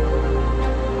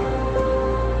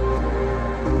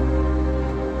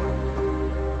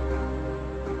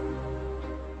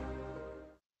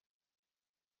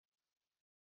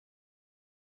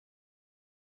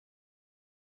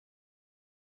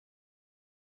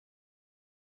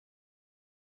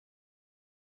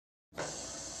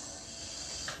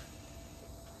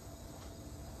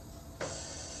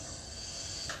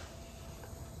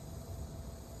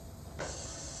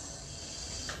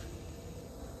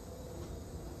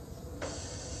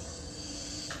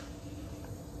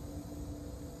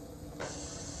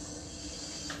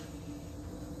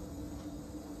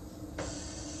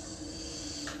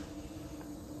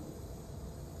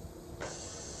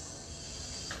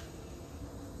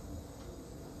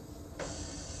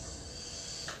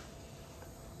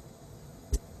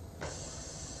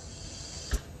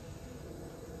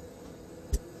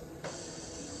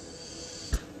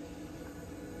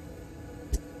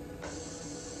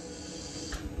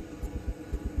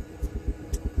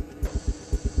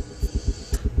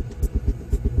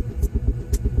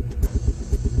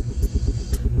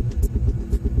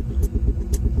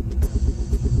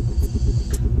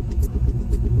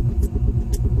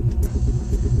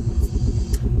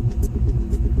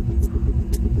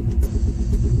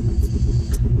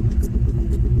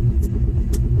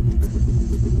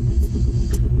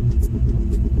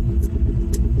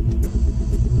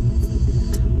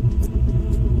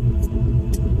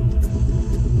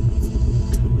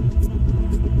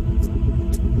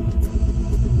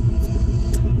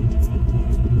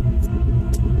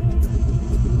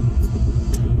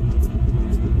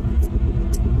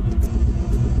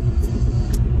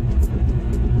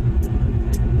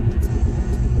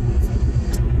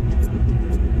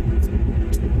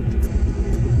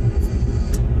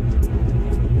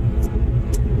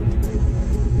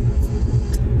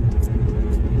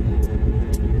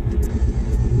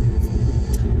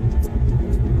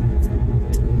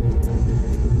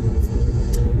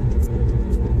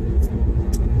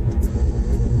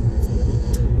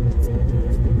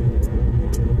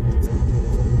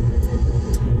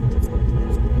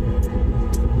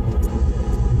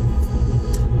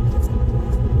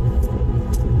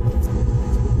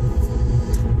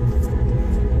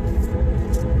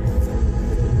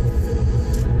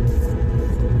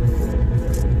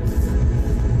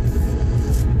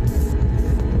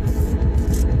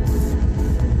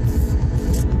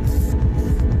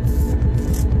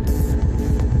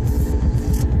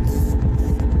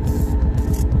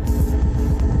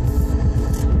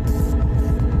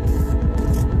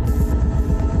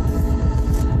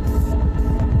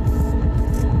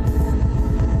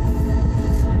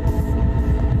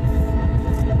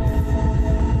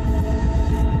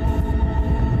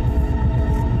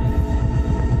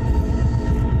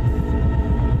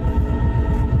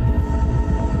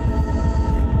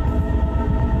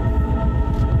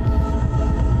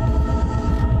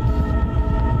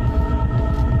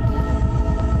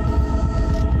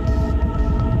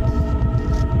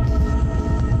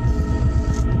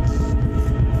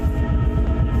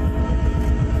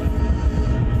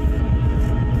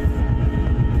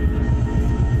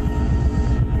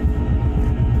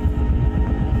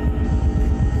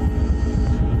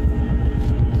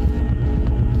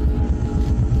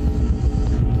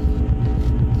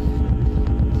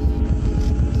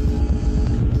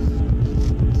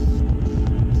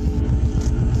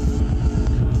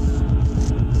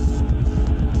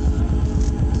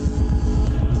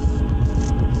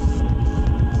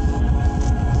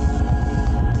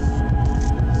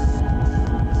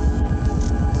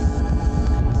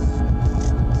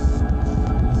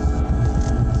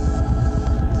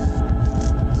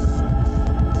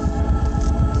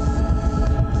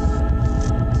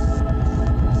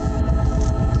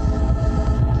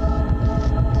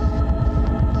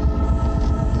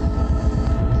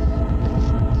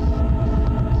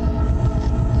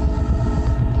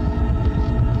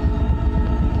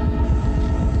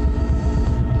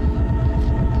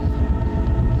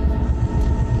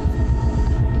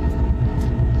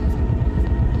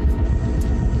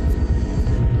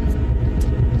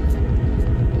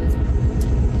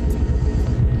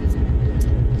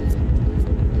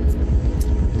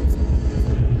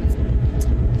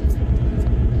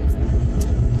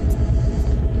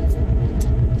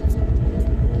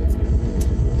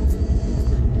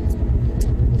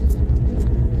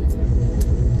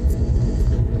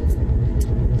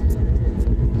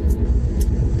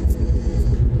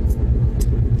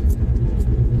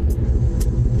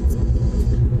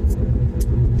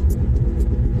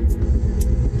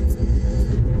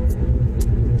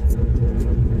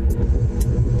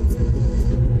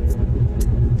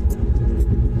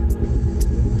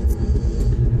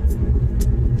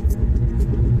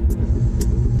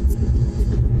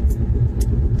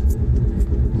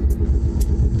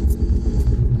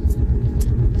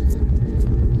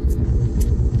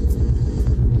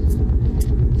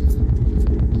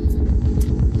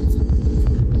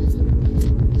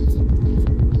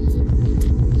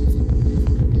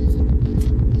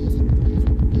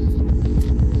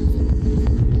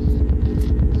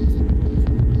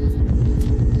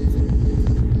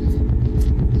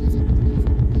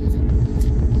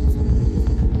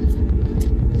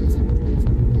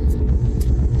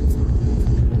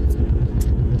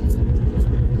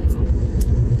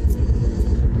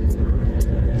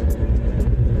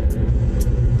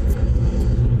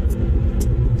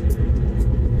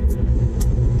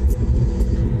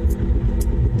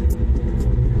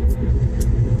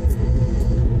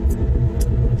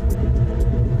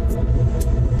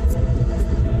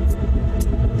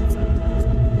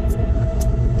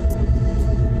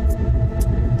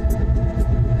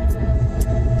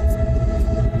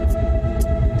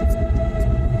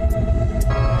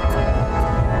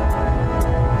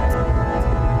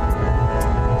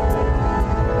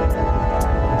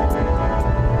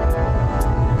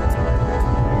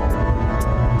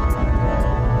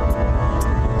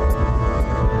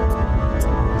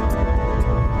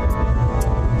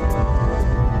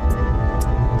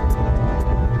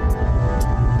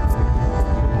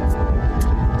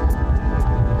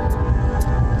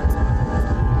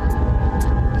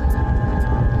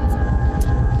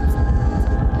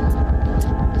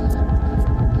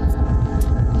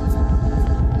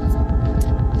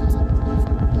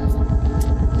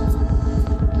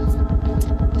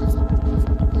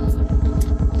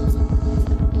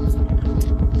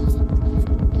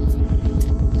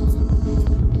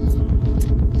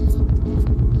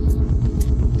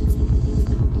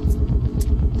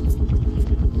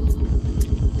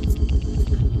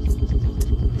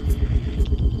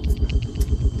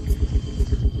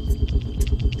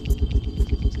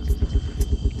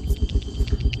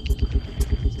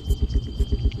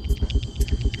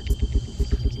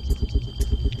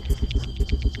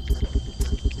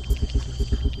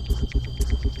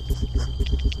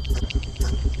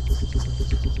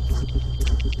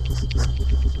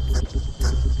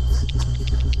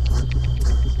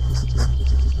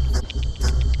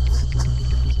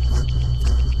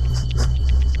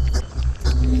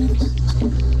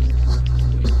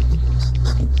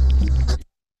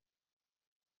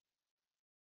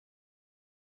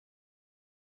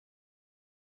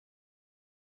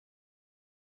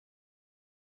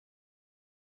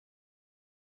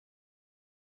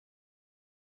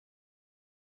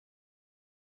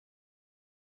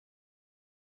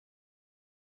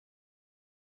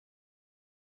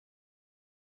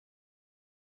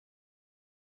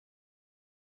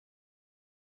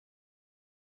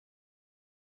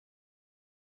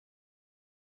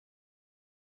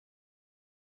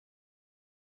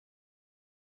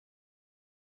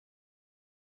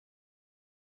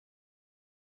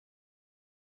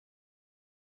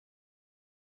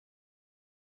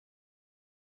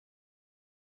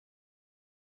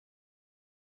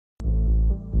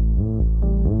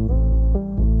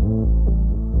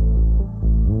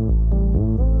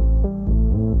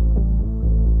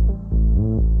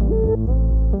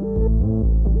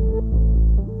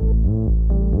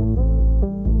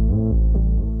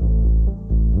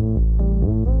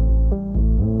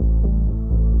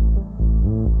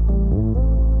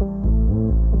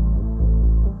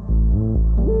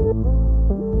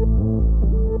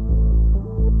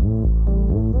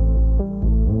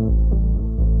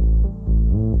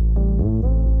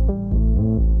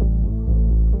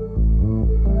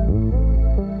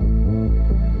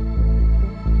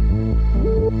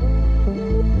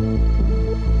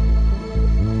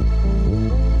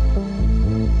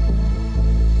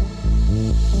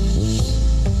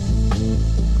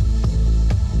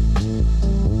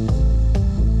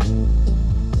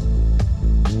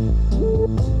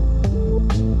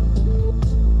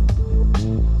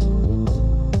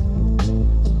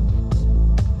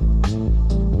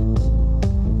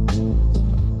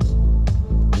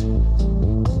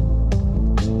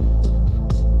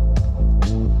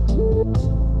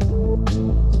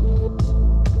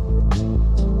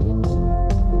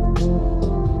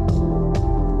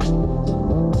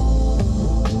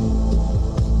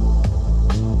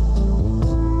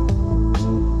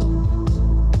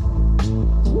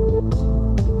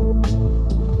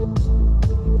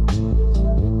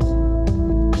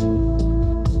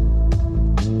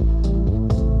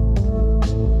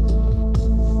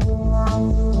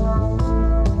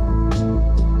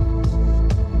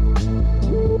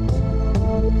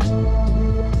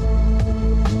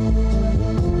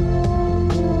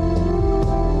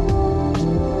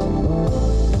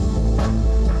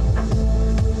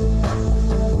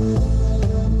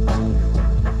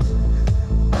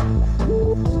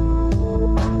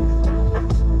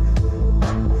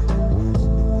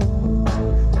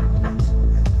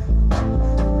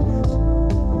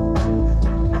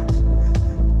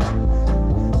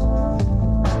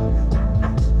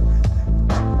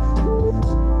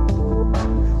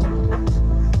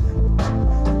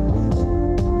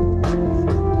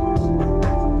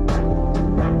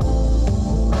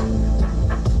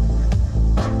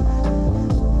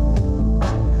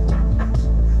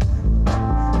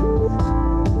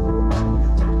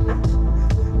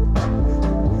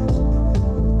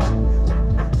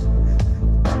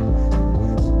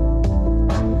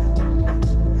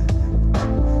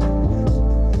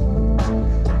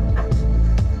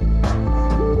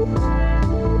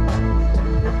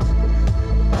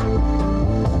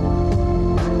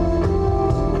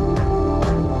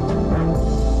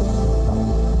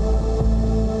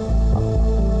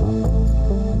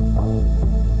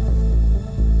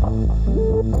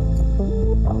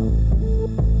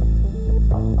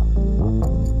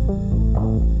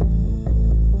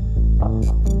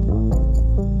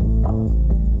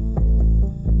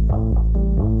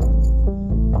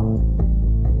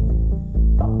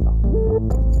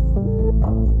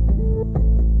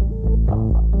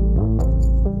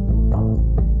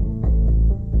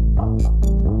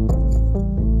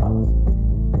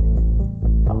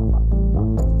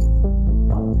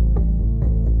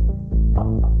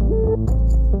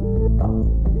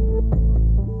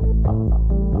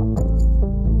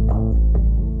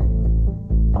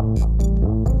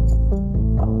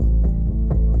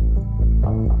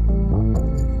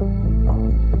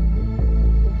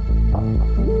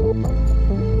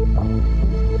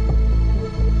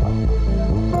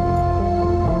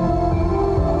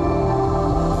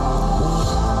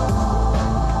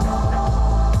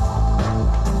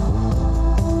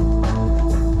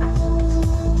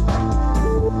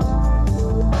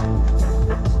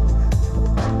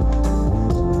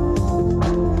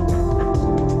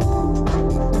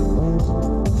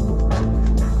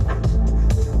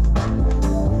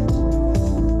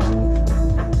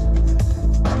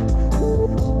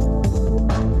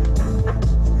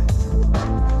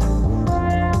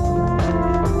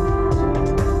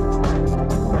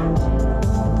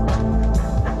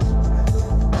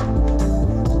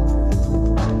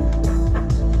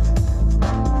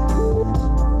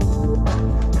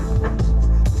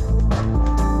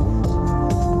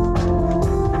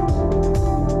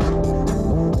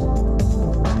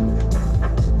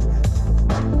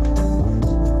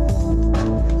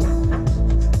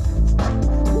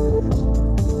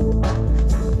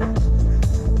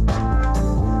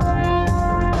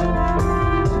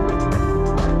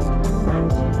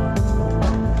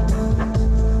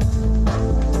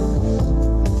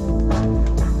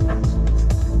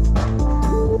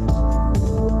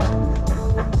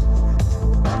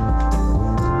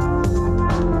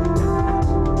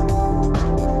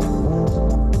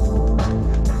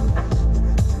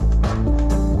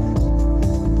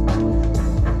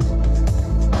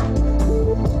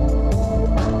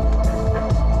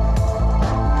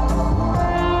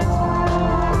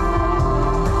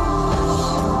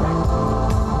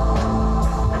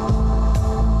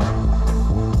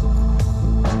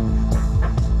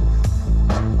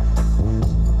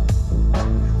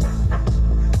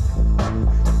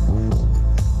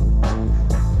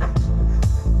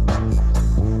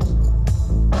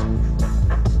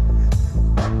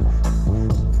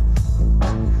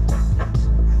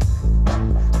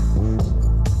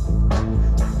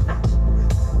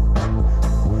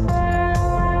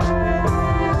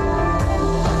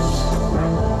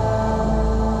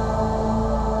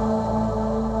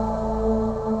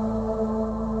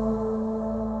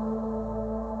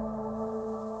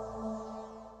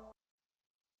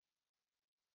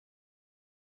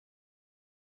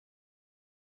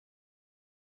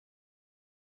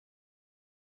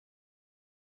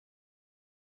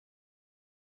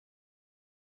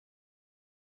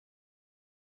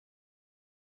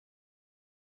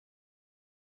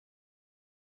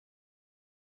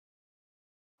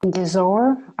 this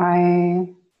hour.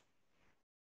 Can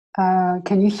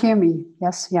you hear me?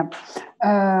 Yes, yeah.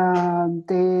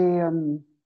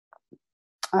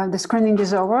 The screening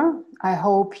is over. I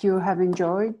hope you have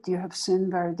enjoyed. You have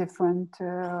seen very different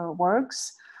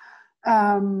works.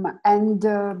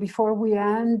 Before we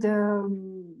end,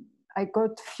 I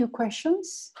got a few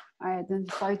questions. I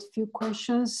identified a few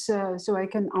questions so I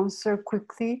can answer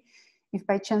quickly. If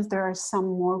by chance there are some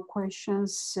more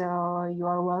questions, you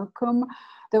are welcome.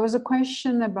 There was a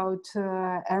question about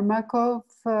Ermakov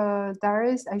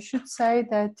diaries. I should say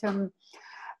that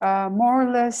more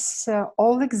or less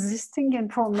all existing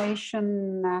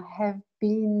information have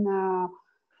been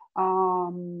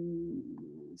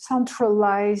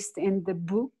centralized in the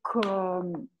book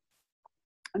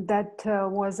that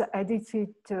was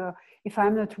edited, if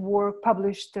I'm not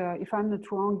published, if I'm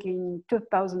not wrong, in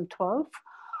 2012.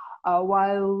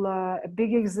 While a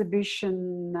big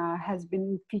exhibition has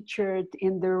been featured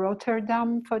in the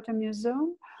Rotterdam Photo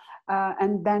Museum,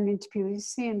 and then in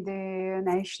Tbilisi in the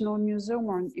National Museum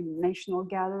or in National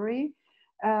Gallery.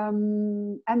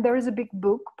 And there is a big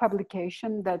book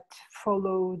publication that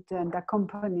followed and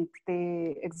accompanied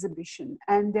the exhibition.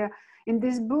 And in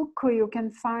this book, you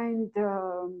can find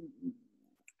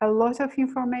a lot of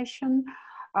information.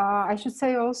 I should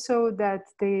say also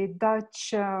that the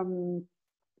Dutch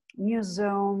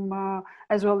Museum,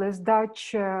 as well as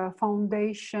Dutch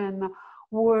Foundation,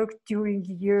 worked during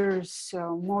years,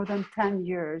 more than 10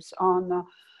 years, on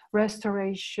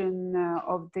restoration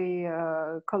of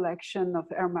the collection of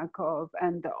Ermakov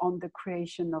and on the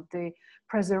creation of the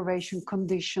preservation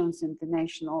conditions in the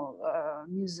National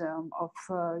Museum of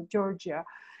Georgia.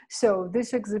 So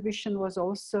this exhibition was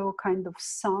also kind of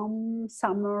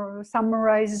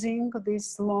summarizing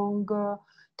this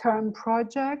long-term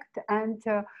project, and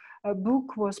a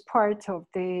book was part of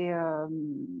the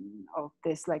of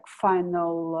this like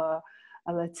final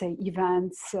let's say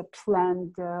events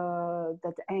planned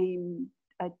that aim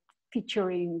at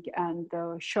featuring and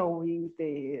showing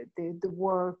the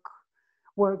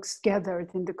works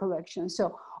gathered in the collection.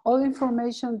 So all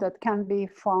information that can be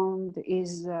found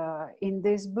is in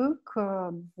this book.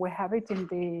 We have it in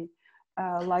the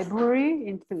library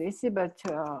in Tbilisi, but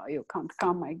you can't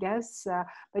come, I guess.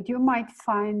 But you might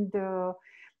find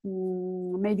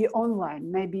maybe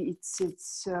online, maybe it's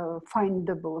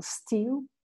findable still.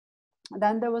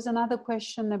 Then there was another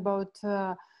question about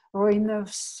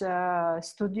Roinov's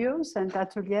studios and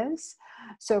ateliers.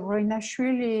 So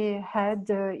Roinashvili had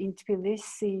in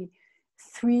Tbilisi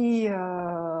three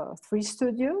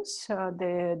studios,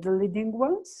 the leading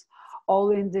ones,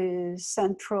 all in the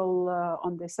central,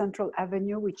 on the central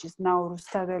avenue, which is now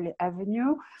Rustaveli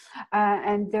Avenue.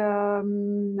 And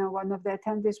one of the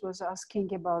attendees was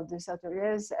asking about these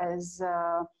ateliers as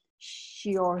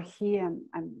she or he, and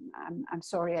I'm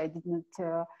sorry, I didn't,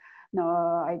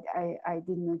 I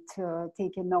didn't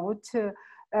take a note.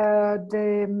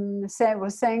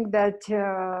 Was saying that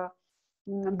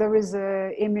there is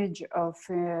an image of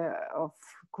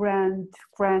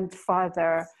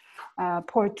grandfather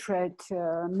portrait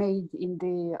made in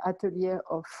the atelier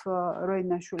of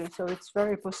Roinashvili. So it's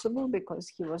very possible because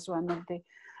he was one of the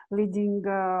leading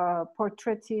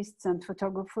portraitists and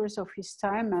photographers of his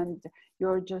time, and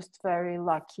you're just very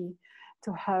lucky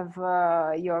to have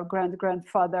your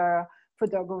grandfather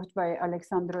photographed by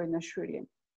Alexandre Roinashvili.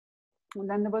 And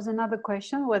then there was another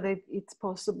question whether it's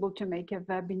possible to make a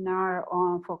webinar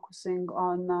on focusing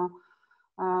on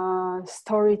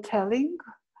storytelling.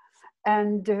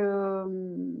 And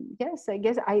yes, I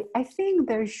guess I think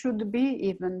there should be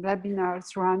even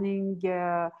webinars running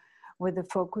with a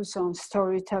focus on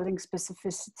storytelling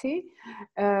specificity.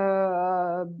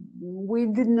 We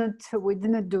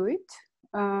didn't do it,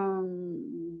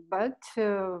 but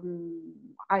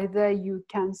either you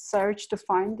can search to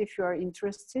find if you are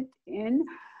interested in.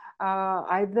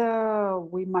 Either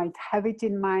we might have it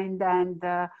in mind and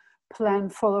plan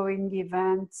following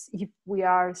events if we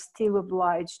are still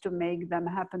obliged to make them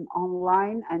happen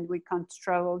online and we can't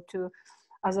travel to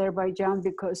Azerbaijan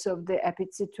because of the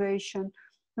epic situation.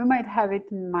 We might have it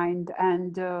in mind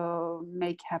and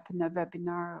make happen a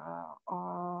webinar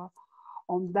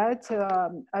on that.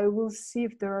 I will see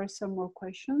if there are some more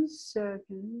questions.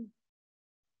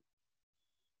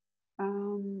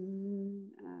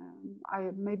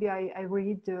 Maybe I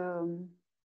read.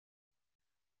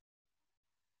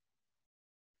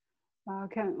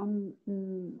 Okay,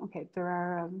 there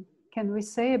are can we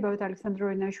say about Alexandre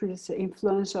Roinashvili's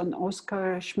influence on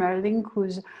Oscar Schmerling,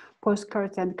 whose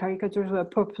postcards and caricatures were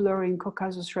popular in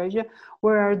Caucasus region?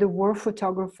 Where are the war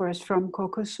photographers from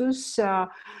Caucasus? I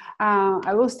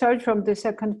will start from the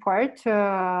second part.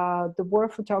 The war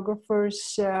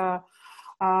photographers, for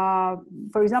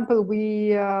example,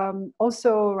 we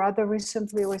also rather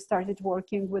recently we started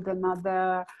working with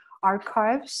another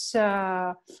archives.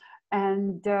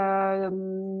 And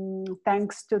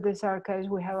thanks to this archives,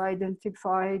 we have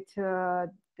identified the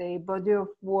body of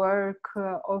work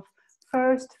of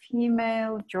first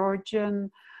female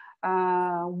Georgian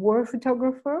war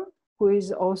photographer, who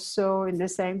is also in the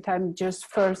same time just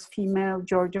first female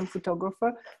Georgian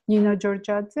photographer, Nata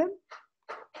Nijaradze.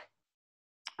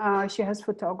 She has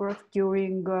photographed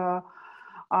during the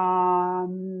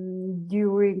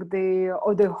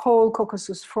whole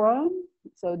Caucasus front.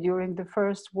 So during the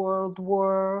First World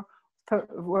War,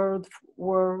 the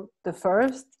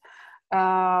first,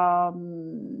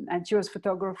 and she was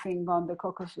photographing on the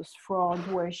Caucasus front,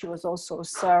 where she was also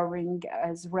serving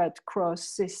as Red Cross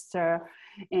sister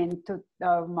in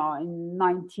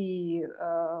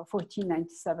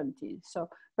 1970. So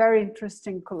very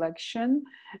interesting collection.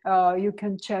 You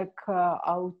can check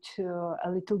out a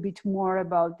little bit more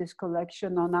about this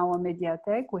collection on our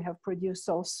Mediatek. We have produced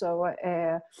also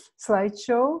a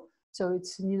slideshow. So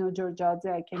it's Nata Nijaradze.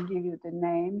 I can give you the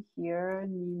name here,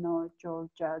 Nata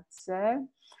Nijaradze.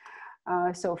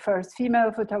 So first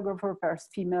female photographer, first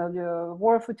female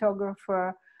war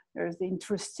photographer. There's the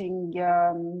interesting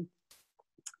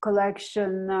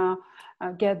collection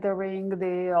gathering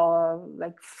the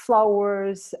like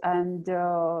flowers and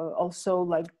also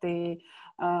like the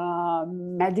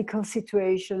medical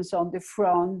situations on the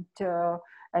front,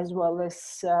 as well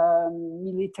as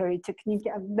military technique.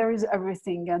 And there is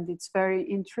everything, and it's very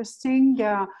interesting.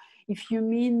 If you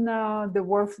mean the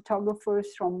war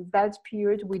photographers from that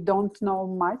period, we don't know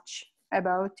much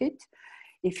about it.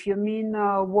 If you mean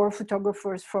war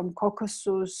photographers from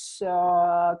Caucasus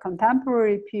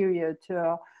contemporary period,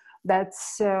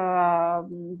 that's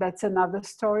another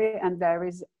story, and there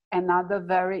is another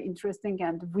very interesting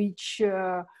and rich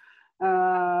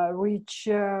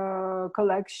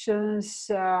collections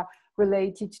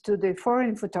related to the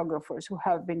foreign photographers who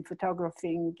have been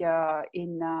photographing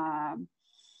in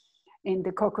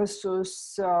the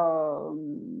Caucasus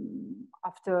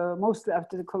mostly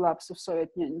after the collapse of Soviet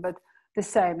Union. But the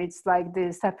same, it's like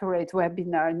the separate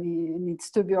webinar needs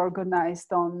to be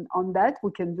organized on that.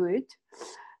 We can do it.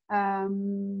 I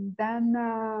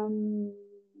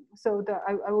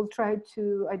will try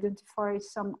to identify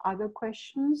some other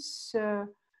questions.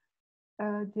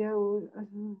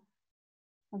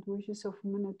 And wishes of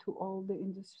minute to all the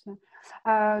industry.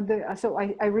 So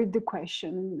I read the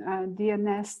question. Dear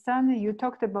Nestan, you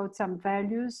talked about some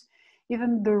values,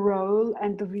 even the role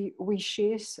and the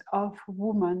wishes of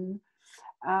women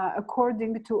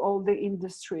according to all the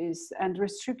industries and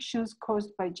restrictions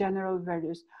caused by general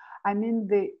values. I mean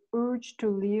the urge to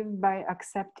live by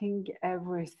accepting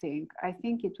everything. I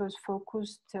think it was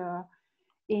focused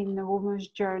in the Women's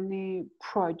Journey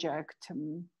project.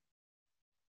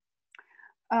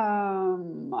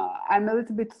 I'm a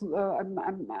little bit,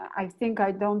 I think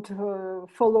I don't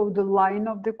follow the line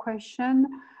of the question,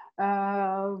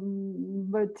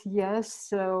 but yes,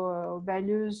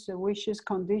 values, wishes,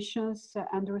 conditions,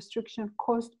 and restrictions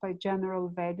caused by general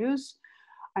values.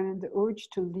 I mean, the urge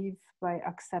to live by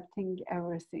accepting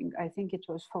everything. I think it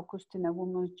was focused in a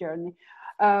woman's journey.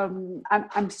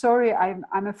 I'm sorry,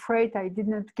 I'm afraid I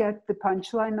didn't get the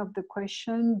punchline of the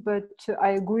question, but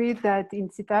I agree that in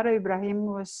Sitara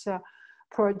Ibrahimbeyli's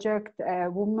project, a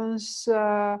woman's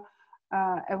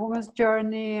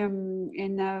journey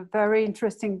in a very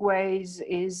interesting ways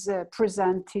is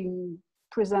presented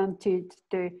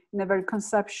in a very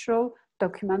conceptual,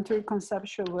 documentary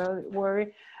conceptual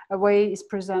way is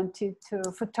presented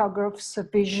photographs'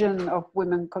 vision of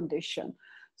women condition.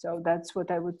 So that's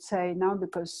what I would say now,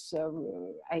 because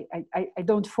I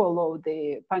don't follow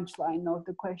the punchline of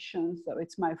the question, so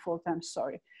it's my fault, I'm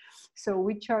sorry. So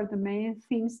which are the main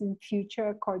themes in future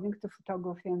according to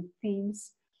photography and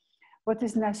themes? What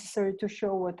is necessary to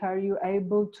show? What are you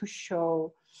able to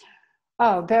show?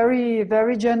 Oh, very,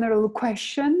 very general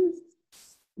question.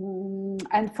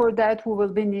 And for that, we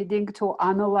will be needing to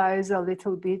analyze a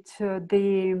little bit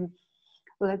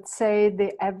let's say,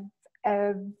 the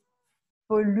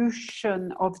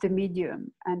evolution of the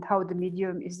medium and how the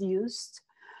medium is used,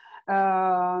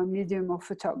 medium of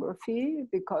photography,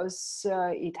 because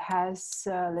it has,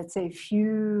 let's say,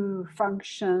 few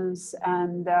functions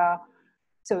and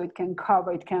So it can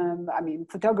cover, I mean,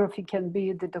 photography can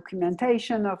be the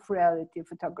documentation of reality.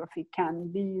 Photography can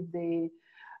be the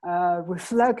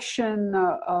reflection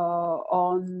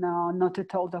on not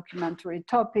at all documentary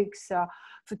topics.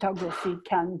 Photography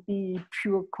can be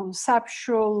pure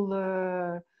conceptual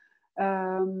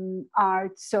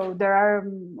art. So there are,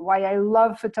 why I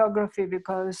love photography,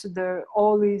 because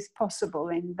all is possible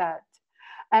in that.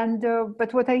 And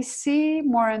but what I see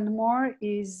more and more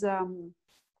is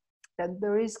that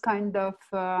there is kind of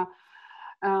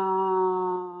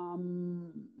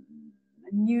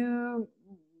new,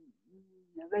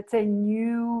 let's say,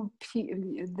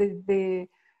 the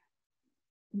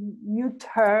new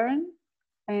turn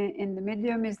in the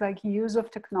medium is like use of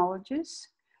technologies,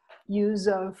 use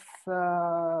of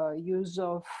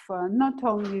not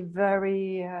only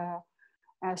very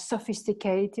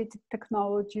sophisticated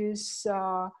technologies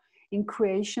in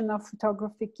creation of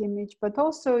photographic image, but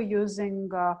also using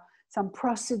some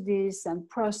processes and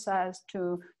process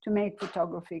to make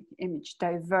photographic image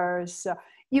diverse.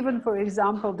 Even, for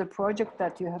example, the project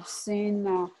that you have seen,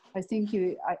 I think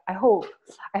I hope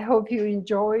you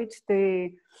enjoyed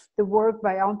the work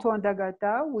by Antoine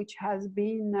Dagata, which has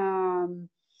been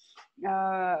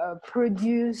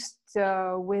produced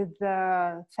with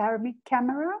a thermic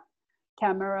camera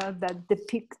that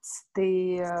depicts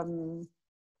the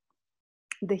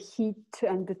heat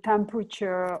and the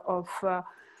temperature of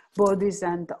bodies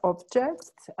and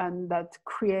objects, and that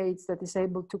is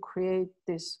able to create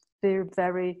this very,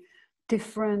 very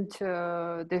different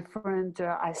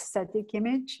aesthetic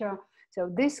image. So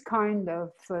this kind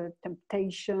of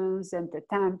temptations and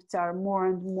attempts are more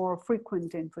and more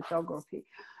frequent in photography.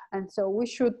 And so we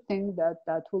should think that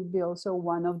that will be also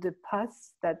one of the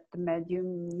paths that the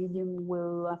medium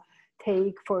will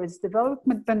take for its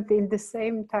development. But in the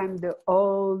same time, the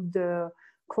old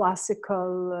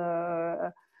classical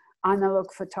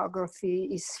analog photography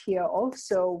is here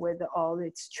also with all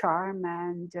its charm,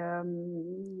 and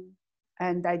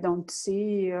I don't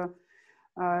see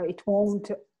it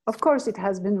won't. Of course, it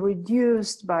has been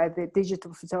reduced by the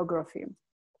digital photography,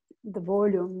 the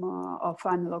volume of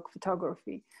analog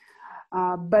photography.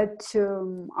 But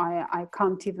I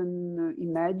can't even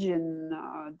imagine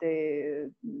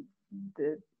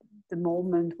the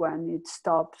moment when it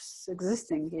stops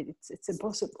existing. It's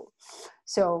impossible.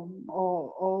 So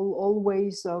all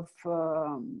ways of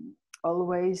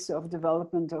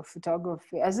development of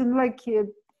photography, as in like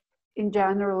in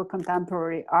general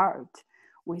contemporary art,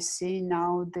 we see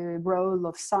now the role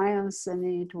of science in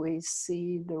it. We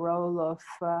see the role of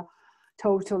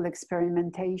total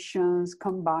experimentations,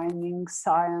 combining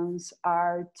science,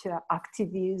 art,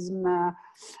 activism,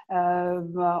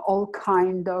 all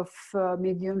kind of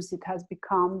mediums. It has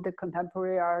become, the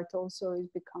contemporary art also is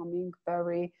becoming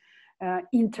very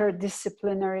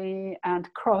interdisciplinary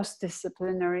and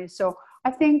cross-disciplinary. So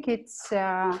I think it's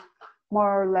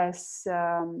more or less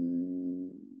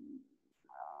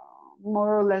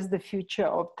the future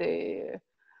of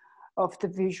the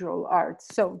visual art.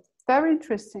 So very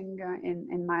interesting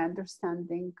in my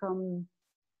understanding.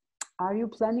 Are you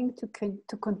planning to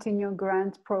continue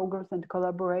grant programs and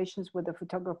collaborations with the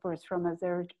photographers from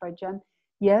Azerbaijan?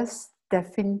 Yes,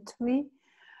 definitely.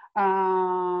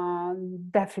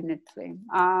 Definitely.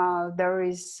 There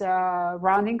is a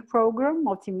running program,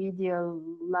 Multimedia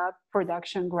Lab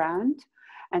Production Grant,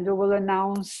 and we will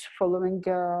announce following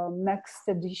next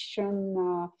edition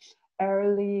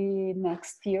early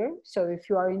next year. So if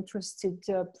you are interested,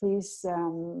 please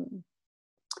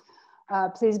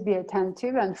be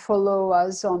attentive and follow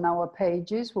us on our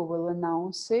pages. We will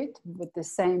announce it with the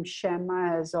same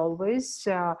schema as always.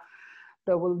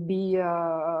 There will be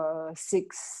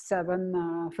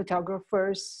 7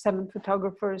 photographers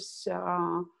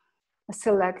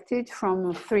selected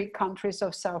from 3 countries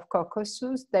of South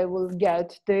Caucasus. They will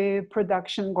get the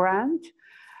production grant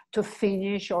to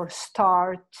finish or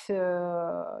start,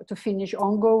 to finish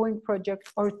ongoing project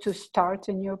or to start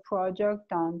a new project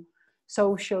on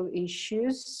social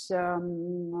issues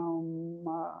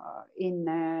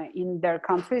in their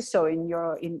countries. So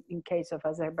in case of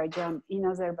Azerbaijan, in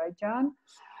Azerbaijan,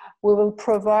 we will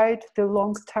provide the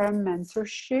long-term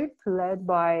mentorship led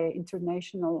by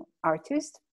international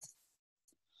artists.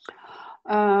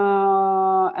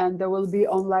 And there will be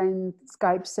online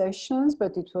Skype sessions,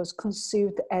 but it was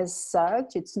conceived as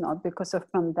such. It's not because of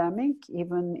pandemic.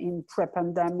 Even in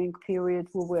pre-pandemic period,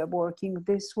 we were working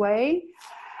this way.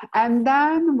 And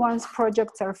then once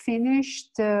projects are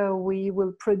finished, we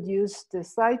will produce the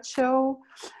slideshow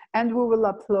and we will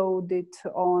upload it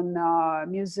on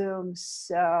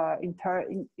museums,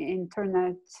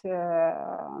 internet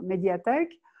mediathek,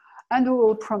 and we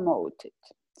will promote it.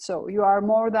 So you are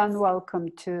more than welcome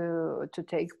to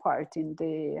take part in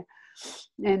the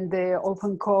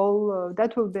open call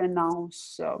that will be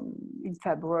announced in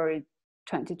February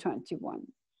 2021.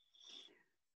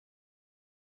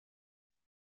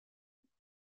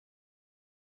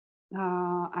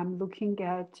 I'm looking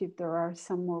at if there are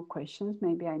some more questions.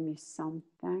 Maybe I missed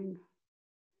something.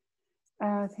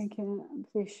 Thank you.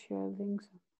 Please share links.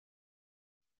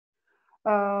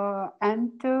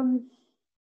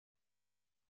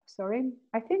 Sorry,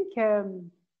 I think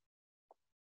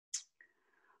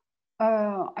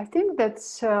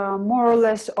that's more or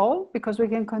less all, because we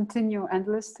can continue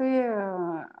endlessly.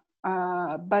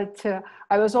 But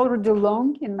I was already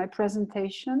long in my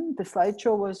presentation. The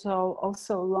slideshow was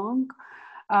also long.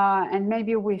 And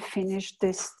maybe we finish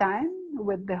this time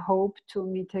with the hope to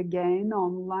meet again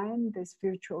online. This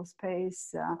virtual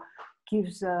space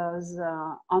gives us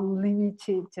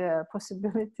unlimited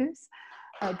possibilities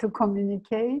to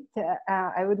communicate.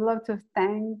 I would love to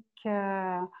thank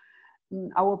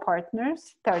our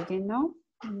partners, Dino.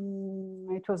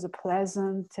 It was a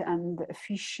pleasant and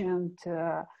efficient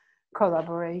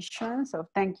collaboration, so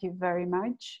thank you very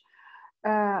much.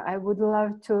 I would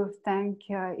love to thank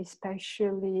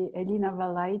especially Elina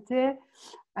Valaite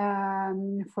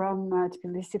from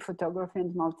Tbilisi Photography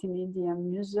and Multimedia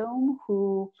Museum,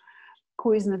 who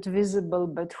is not visible,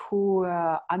 but who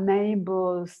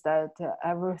enables that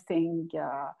everything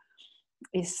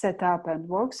is set up and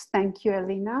works. Thank you,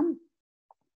 Elina.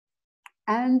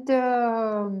 And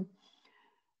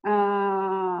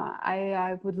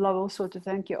I would love also to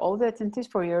thank you, all the attendees,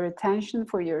 for your attention,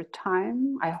 for your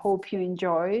time. I hope you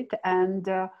enjoyed, and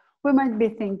we might be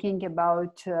thinking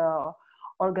about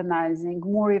organizing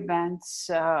more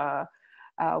events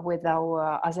with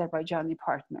our Azerbaijani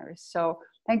partners. So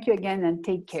thank you again and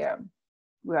take care.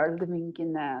 We are living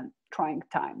in trying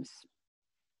times.